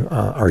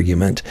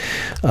argument.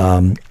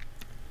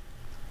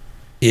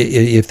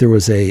 If there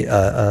was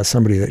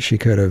somebody that she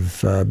could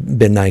have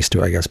been nice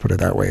to, I guess, put it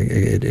that way,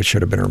 it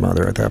should have been her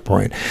mother at that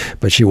point,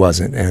 but she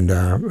wasn't. And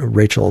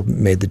Rachel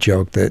made the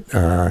joke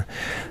that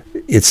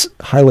it's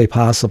highly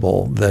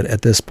possible that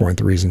at this point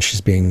the reason she's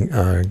being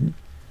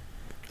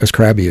as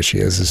crabby as she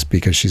is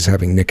because she's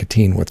having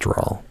nicotine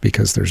withdrawal,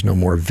 because there's no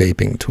more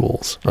vaping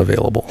tools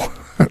available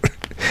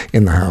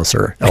in the house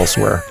or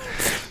elsewhere.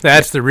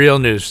 That's the real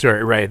news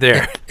story right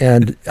there.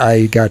 And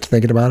I got to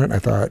thinking about it, and I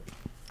thought,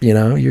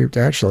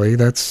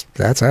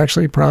 that's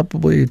actually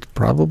probably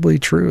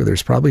true.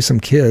 There's probably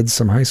some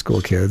high school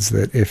kids,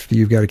 that if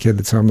you've got a kid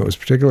that's home that was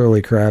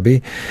particularly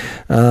crabby,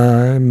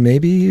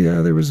 maybe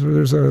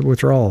there's a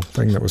withdrawal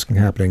thing that was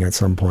happening at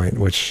some point,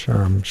 which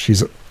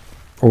she's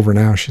over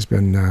now. She's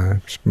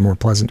been more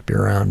pleasant to be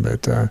around,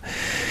 but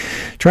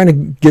trying to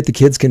get the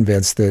kids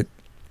convinced that,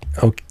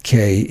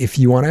 okay, if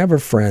you want to have a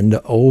friend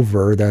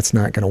over, that's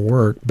not going to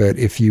work. But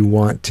if you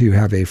want to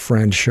have a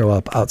friend show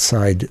up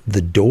outside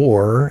the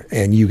door,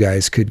 and you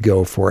guys could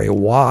go for a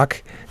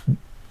walk,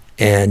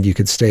 and you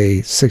could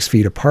stay 6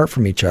 feet apart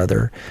from each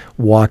other,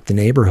 walk the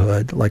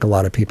neighborhood like a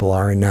lot of people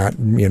are, and not,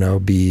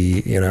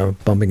 be,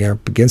 bumping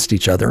up against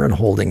each other and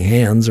holding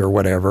hands or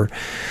whatever.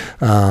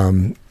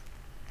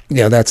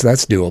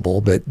 That's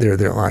doable, but they're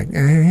like,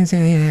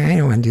 I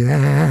don't want to do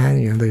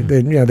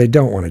that. They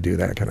don't want to do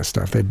that kind of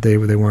stuff. They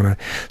want to.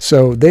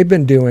 So they've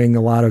been doing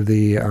a lot of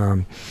the.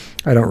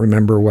 I don't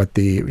remember what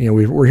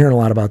we're hearing a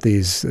lot about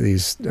these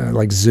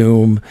like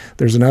Zoom.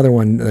 There's another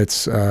one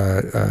that's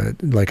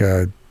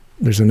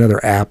there's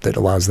another app that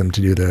allows them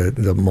to do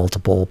the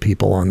multiple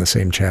people on the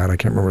same chat. I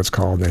can't remember what it's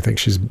called. I think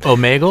she's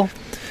Omegle.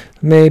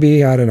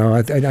 Maybe, I don't know.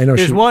 I know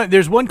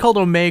There's one called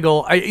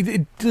Omegle.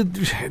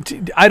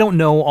 I don't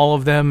know all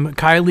of them.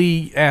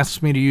 Kylie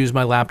asks me to use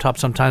my laptop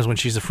sometimes when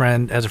she's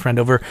has a friend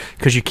over,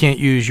 because you can't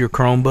use your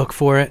Chromebook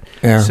for it.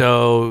 Yeah.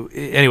 So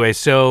anyway,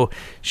 she'll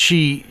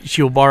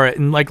borrow it.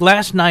 And like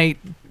last night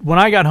when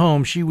I got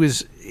home, she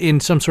was in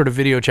some sort of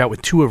video chat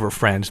with two of her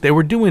friends. They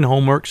were doing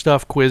homework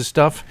stuff, quiz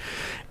stuff.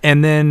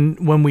 And then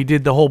when we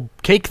did the whole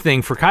cake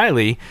thing for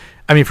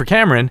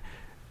Cameron,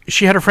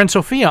 she had her friend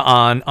Sophia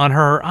on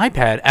her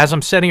iPad as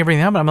I'm setting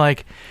everything up. I'm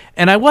like,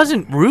 and I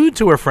wasn't rude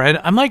to her friend.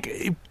 I'm like,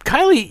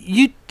 Kylie,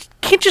 you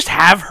can't just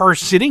have her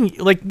sitting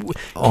like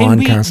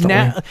on constantly.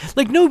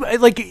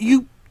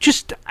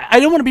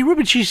 I don't want to be rude,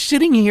 but she's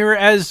sitting here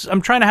as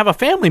I'm trying to have a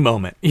family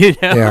moment. You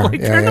know,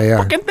 turn the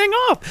fucking thing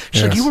off.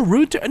 She's like, you were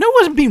rude to her. No, I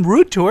wasn't being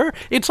rude to her.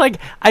 It's like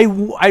I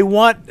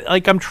want,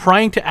 like, I'm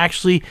trying to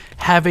actually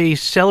have a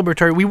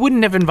celebratory. We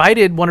wouldn't have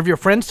invited one of your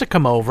friends to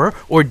come over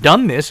or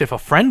done this if a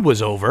friend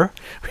was over.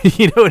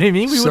 You know what I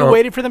mean? We would have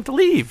waited for them to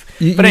leave.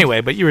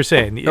 But you were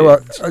saying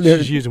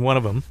she's using one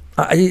of them.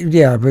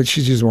 Yeah, but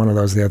she's using one of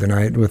those the other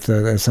night.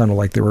 It sounded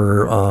like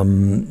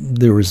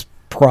there was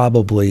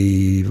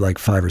probably like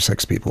 5 or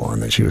 6 people on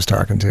that she was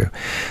talking to.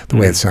 The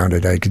way it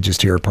sounded, I could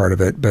just hear part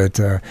of it.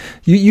 But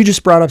you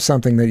just brought up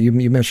something that you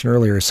mentioned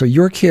earlier. So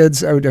your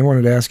kids, I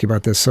wanted to ask you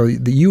about this. So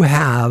you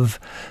have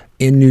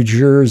in New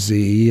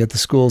Jersey at the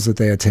schools that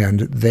they attend,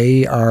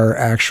 they are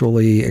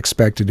actually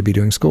expected to be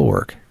doing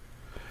schoolwork.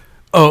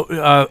 Oh,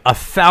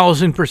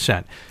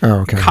 1,000%.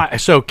 Oh, okay.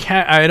 So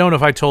I don't know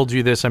if I told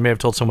you this. I may have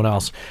told someone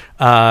else.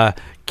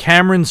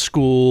 Cameron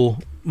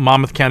School,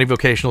 Monmouth County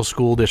Vocational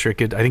School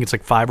District, I think it's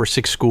like 5 or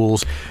 6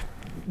 schools.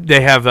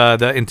 They have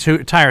the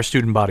entire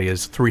student body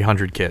is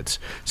 300 kids,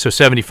 so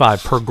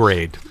 75 per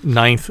grade,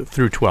 9th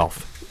through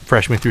 12th,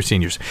 freshmen through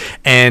seniors.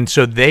 And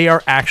so they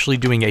are actually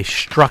doing a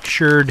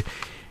structured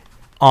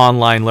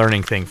online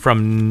learning thing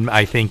from,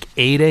 I think,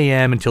 8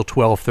 a.m. until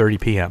 12:30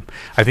 p.m.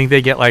 I think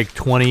they get like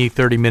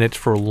 20-30 minutes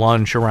for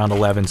lunch around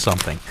 11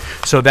 something.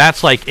 So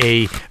that's like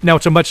now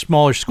it's a much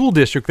smaller school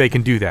district. They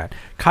can do that.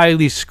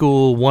 Kylie's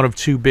school, one of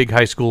 2 big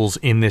high schools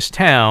in this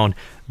town,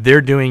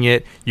 they're doing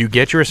it. You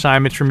get your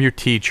assignments from your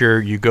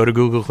teacher, you go to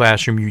Google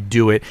Classroom, you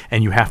do it,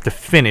 and you have to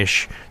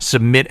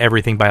submit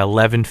everything by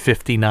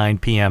 11:59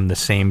 p.m. the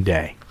same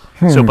day.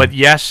 So, but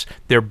yes,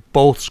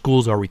 both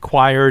schools are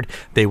required.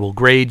 They will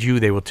grade you.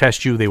 They will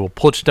test you. They will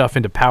put stuff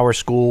into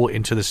PowerSchool,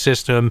 into the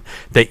system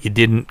that you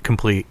didn't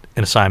complete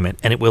an assignment,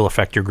 and it will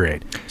affect your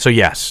grade. So,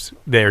 yes,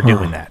 they're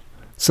doing that.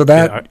 So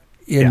that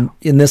in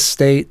this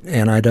state,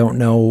 and I don't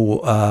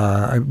know,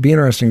 it'd be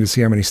interesting to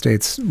see how many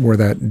states where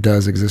that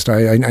does exist.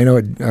 I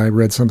know I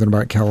read something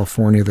about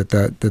California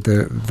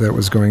that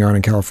was going on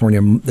in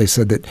California. They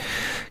said that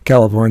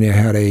California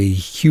had a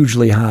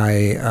hugely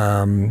high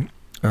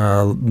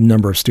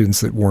number of students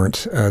that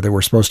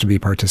were supposed to be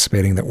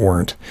participating that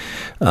weren't,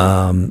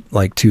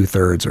 like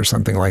 2/3 or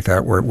something like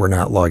that were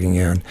not logging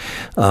in.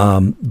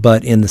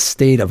 But in the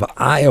state of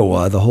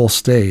Iowa, the whole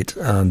state,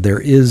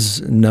 there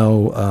is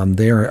no,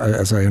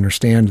 as I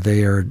understand,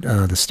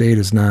 the state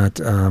is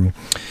not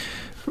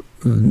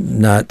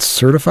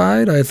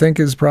certified, I think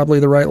is probably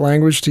the right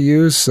language to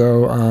use.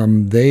 So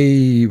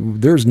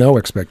there's no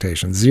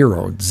expectation,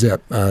 zero,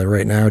 zip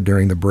right now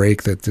during the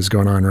break that is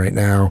going on right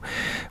now,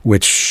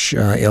 which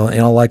in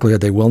all likelihood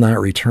they will not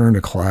return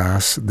to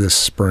class this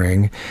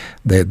spring.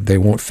 They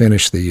won't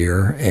finish the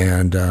year,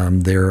 and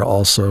they're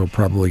also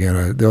probably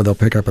they'll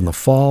pick up in the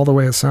fall the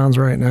way it sounds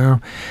right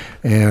now.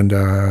 And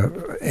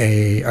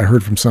I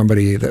heard from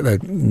somebody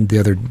that the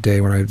other day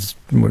when I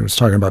was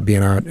talking about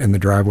being out in the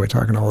driveway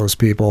talking to all those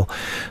people,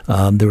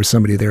 there was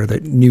somebody there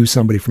that knew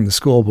somebody from the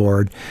school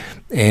board,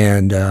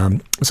 and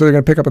so they're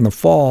going to pick up in the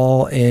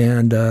fall,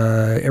 and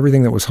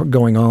everything that was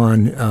going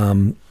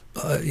on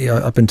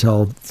up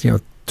until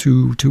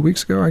 2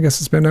 weeks ago, I guess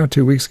it's been now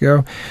 2 weeks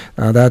ago.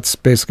 That's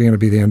basically going to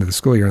be the end of the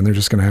school year, and they're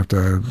just going to have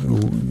to.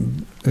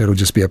 It'll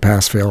just be a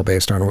pass-fail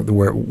based on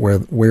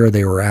where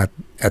they were at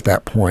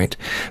that point.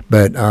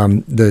 But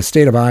the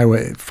state of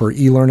Iowa for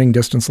e-learning,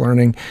 distance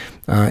learning,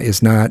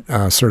 is not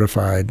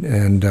certified,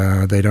 and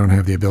they don't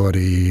have the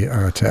ability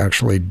to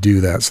actually do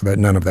that. So that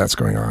none of that's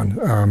going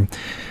on.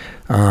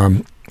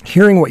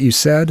 Hearing what you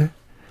said.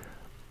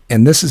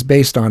 And this is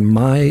based on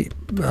my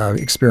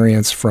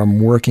experience from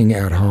working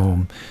at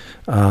home.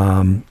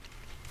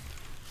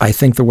 I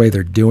think the way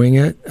they're doing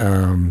it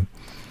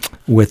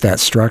with that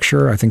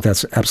structure, I think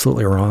that's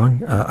absolutely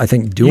wrong. I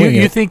think doing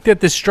you think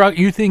that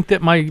you think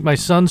that my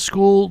son's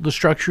school, the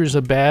structure is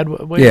a bad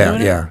way of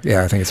doing it?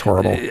 Yeah. I think it's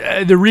horrible.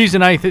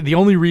 The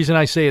only reason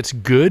I say it's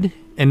good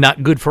and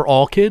not good for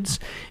all kids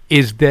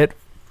is that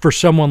for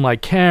someone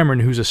like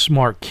Cameron, who's a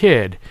smart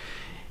kid,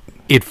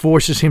 it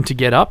forces him to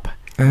get up.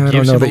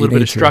 Gives him a little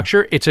bit of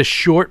structure. It's a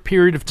short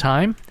period of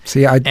time.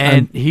 See,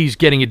 he's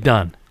getting it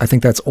done. I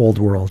think that's old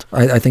world.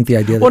 I think the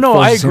idea that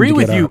I agree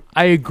with you.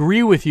 I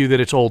agree with you that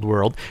it's old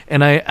world,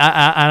 and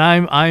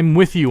I'm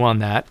with you on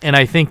that. And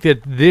I think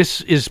that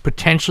this is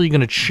potentially going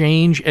to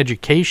change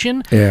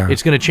education. Yeah.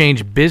 It's going to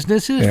change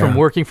businesses from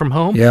working from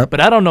home. Yep.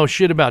 But I don't know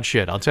shit about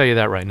shit. I'll tell you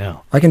that right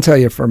now. I can tell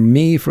you, for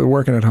me, for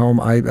working at home,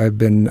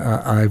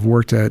 I've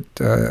worked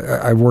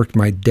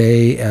my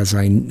day as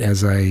I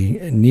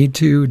need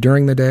to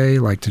during the day.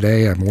 Like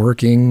today, I'm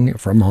working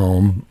from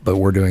home, but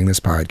we're doing this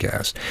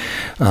podcast.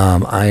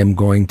 I am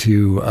going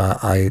to,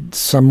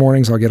 some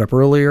mornings I'll get up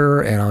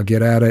earlier and I'll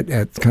get at it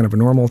at kind of a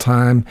normal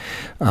time.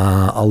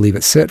 I'll leave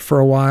it sit for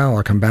a while.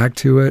 I'll come back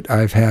to it.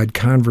 I've had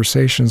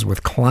conversations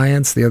with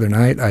clients. The other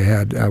night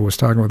I was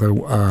talking with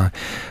a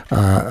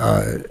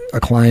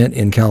client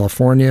in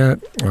California.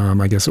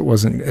 I guess it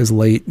wasn't as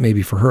late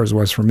maybe for her as it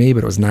was for me,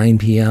 but it was 9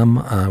 p.m.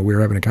 We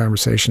were having a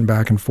conversation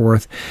back and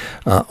forth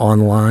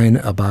online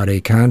about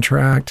a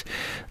contract.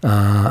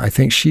 I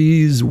think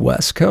she's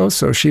West Coast,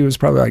 so she was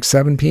probably like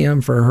 7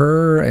 p.m. for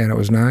her, and it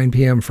was 9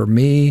 p.m. for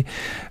me,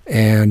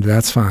 and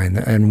that's fine.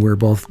 And we're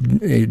both,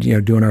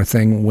 doing our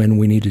thing when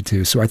we needed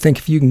to. So I think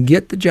if you can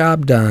get the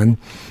job done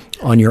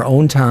on your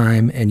own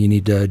time, and you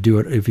need to do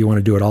it, if you want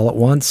to do it all at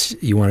once,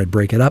 you want to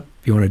break it up,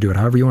 you want to do it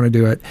however you want to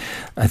do it,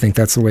 I think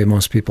that's the way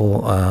most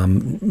people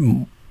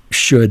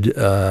should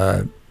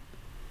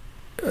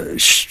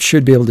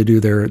be able to do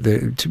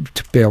to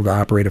be able to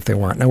operate if they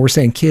want. Now we're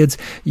saying, kids,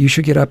 you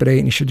should get up at 8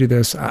 and you should do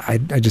this. I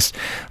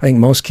think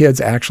most kids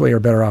actually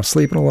are better off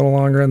sleeping a little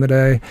longer in the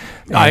day.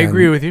 I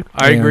agree with you.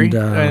 I agree.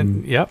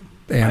 Yep.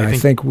 And I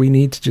think we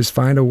need to just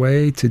find a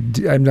way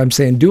to I'm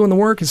saying doing the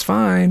work is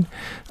fine.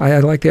 I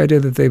like the idea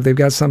that they've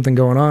got something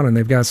going on and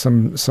they've got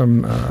some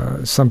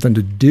something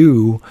to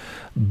do.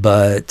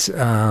 But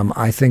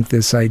I think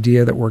this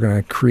idea that we're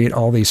going to create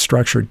all these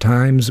structured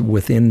times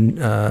within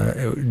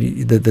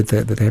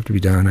that have to be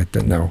done,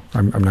 no,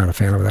 I'm not a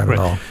fan of that at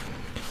all.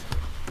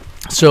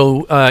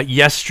 So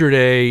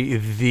yesterday,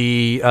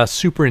 the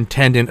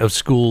superintendent of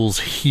schools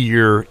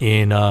here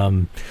in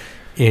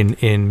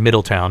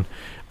Middletown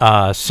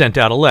sent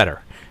out a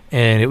letter.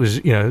 And it was,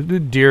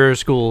 dear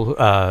school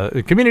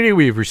community,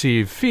 we've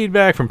received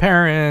feedback from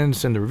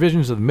parents and the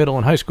revisions of the middle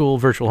and high school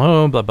virtual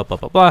home, blah, blah, blah,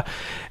 blah, blah.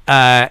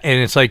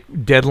 And it's like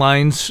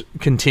deadlines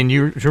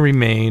continue to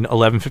remain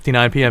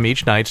 11:59 p.m.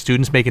 each night.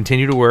 Students may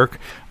continue to work.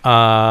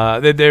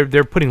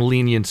 They're putting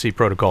leniency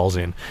protocols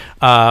in.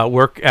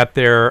 Work at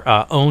their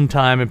own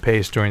time and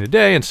pace during the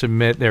day and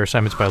submit their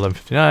assignments by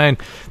 11:59.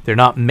 They're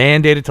not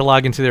mandated to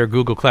log into their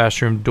Google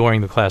Classroom during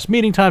the class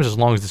meeting times as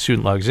long as the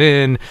student logs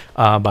in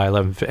by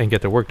 11 and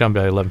get their work done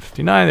by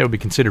 11:59. They will be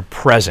considered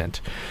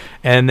present.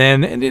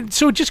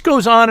 So it just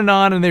goes on,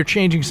 and they're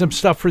changing some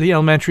stuff for the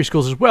elementary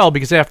schools as well,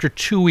 because after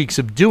 2 weeks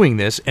of doing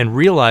this and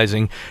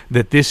realizing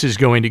that this is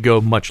going to go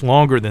much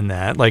longer than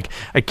that, like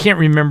I can't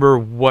remember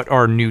what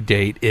our new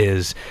date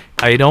is.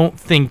 I don't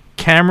think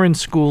Cameron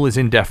School is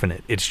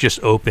indefinite. It's just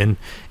open,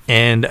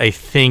 and I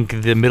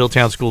think the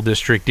Middletown School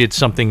District did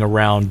something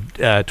around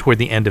toward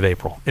the end of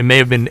April. It may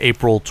have been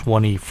April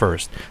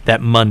 21st,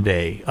 that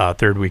Monday,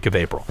 third week of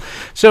April.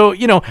 So,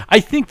 I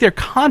think they're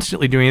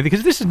constantly doing it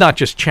because this is not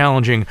just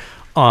challenging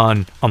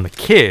on the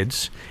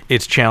kids.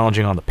 It's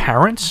challenging on the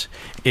parents.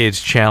 It's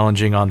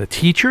challenging on the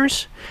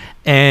teachers.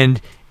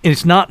 And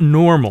it's not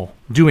normal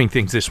doing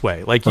things this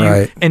way. Like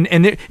right.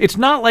 It's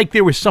not like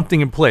there was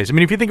something in place. I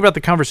mean, if you think about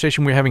the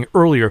conversation we were having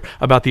earlier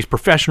about these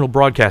professional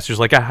broadcasters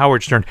like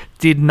Howard Stern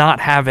did not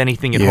have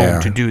anything at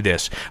home to do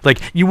this. Like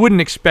you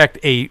wouldn't expect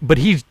but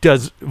he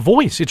does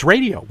voice, it's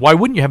radio. Why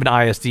wouldn't you have an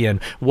ISDN?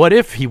 What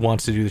if he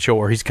wants to do the show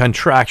or he's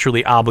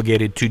contractually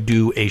obligated to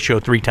do a show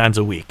 3 times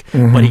a week,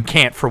 but he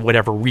can't for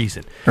whatever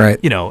reason. Right.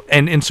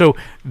 And so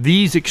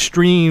these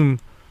extreme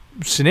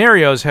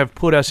scenarios have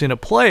put us in a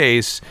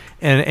place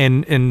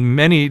and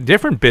many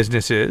different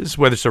businesses,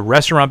 whether it's a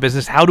restaurant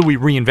business, how do we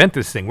reinvent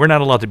this thing? We're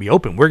not allowed to be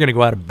open. We're going to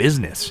go out of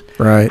business.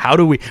 Right. How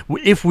do we,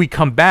 if we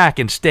come back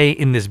and stay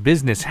in this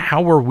business,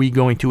 how are we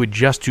going to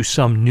adjust to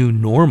some new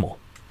normal?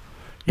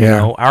 You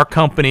know, our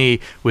company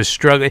was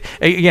struggling.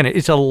 Again,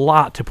 it's a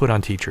lot to put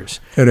on teachers.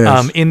 It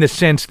is. In the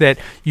sense that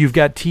you've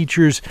got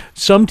teachers,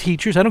 some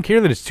teachers, I don't care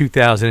that it's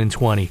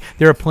 2020,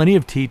 there are plenty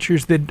of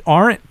teachers that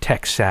aren't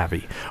tech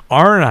savvy,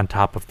 aren't on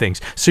top of things.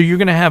 So you're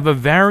going to have a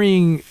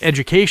varying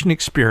education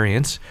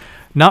experience,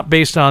 not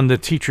based on the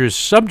teacher's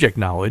subject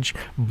knowledge,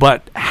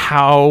 but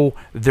how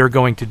they're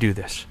going to do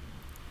this.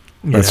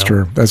 That's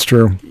true. That's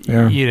true.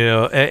 Yeah.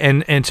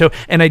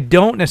 And I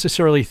don't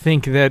necessarily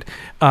think that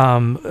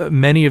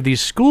many of these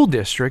school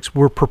districts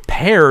were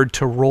prepared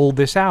to roll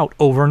this out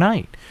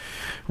overnight,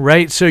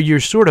 right? So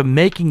you're sort of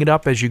making it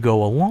up as you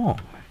go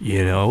along.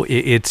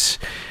 I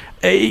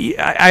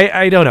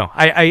don't know.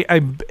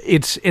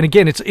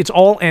 It's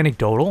all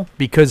anecdotal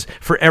because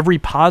for every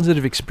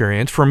positive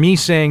experience, for me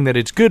saying that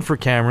it's good for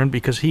Cameron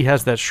because he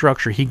has that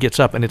structure, he gets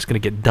up and it's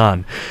going to get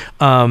done.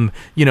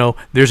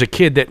 There's a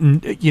kid that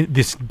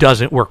this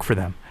doesn't work for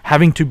them.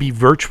 Having to be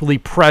virtually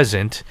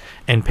present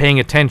and paying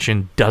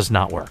attention does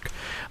not work.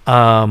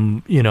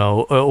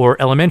 or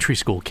elementary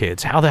school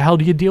kids. How the hell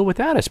do you deal with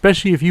that?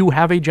 Especially if you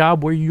have a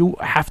job where you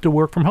have to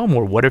work from home,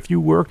 or what if you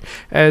work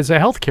as a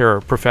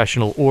healthcare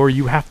professional, or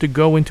you have to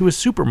go into a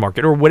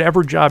supermarket, or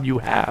whatever job you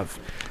have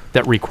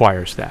that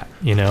requires that,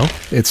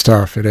 It's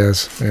tough. It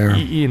is. Yeah.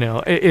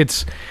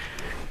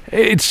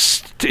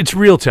 It's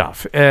real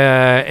tough.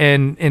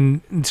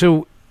 And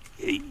so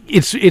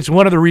it's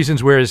one of the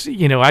reasons, whereas,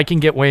 I can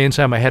get way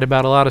inside my head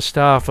about a lot of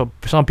stuff.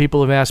 Some people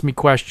have asked me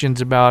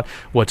questions about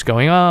what's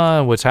going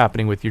on, what's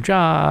happening with your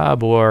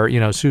job, or,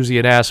 Susie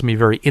had asked me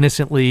very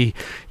innocently,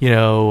 do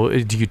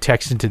you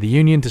text into the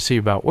union to see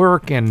about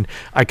work? And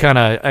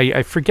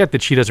I forget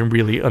that she doesn't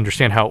really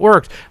understand how it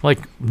works. I'm like,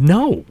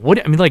 no,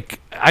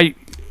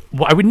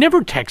 I would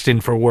never text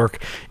in for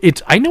work.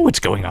 I know what's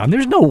going on.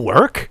 There's no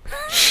work,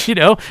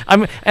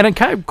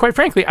 quite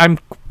frankly, I'm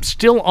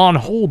still on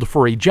hold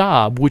for a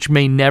job which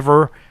may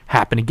never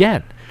happen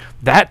again.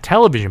 That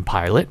television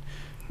pilot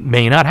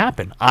may not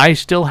happen. I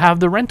still have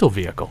the rental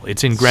vehicle.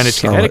 It's in Greenwich,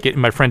 Connecticut, in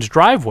my friend's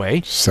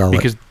driveway. Sell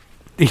because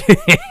it.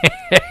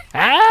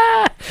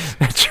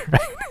 That's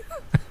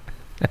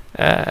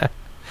right.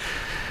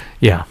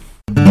 Yeah.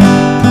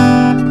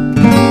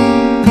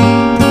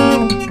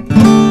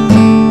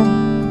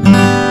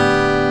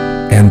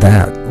 And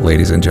that,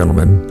 ladies and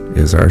gentlemen,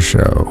 is our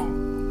show.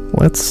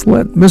 Let's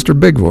let Mr.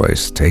 Big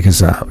Voice take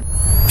us out.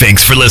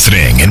 Thanks for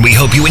listening, and we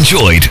hope you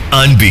enjoyed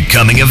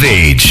Unbecoming of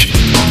Age.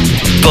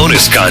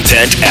 Bonus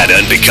content at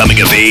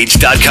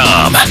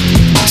unbecomingofage.com.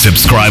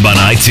 Subscribe on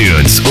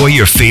iTunes or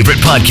your favorite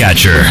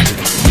podcatcher.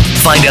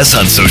 Find us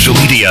on social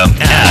media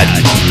at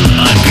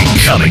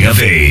Unbecoming of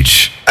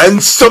Age.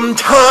 And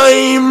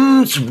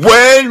sometimes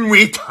when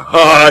we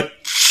touch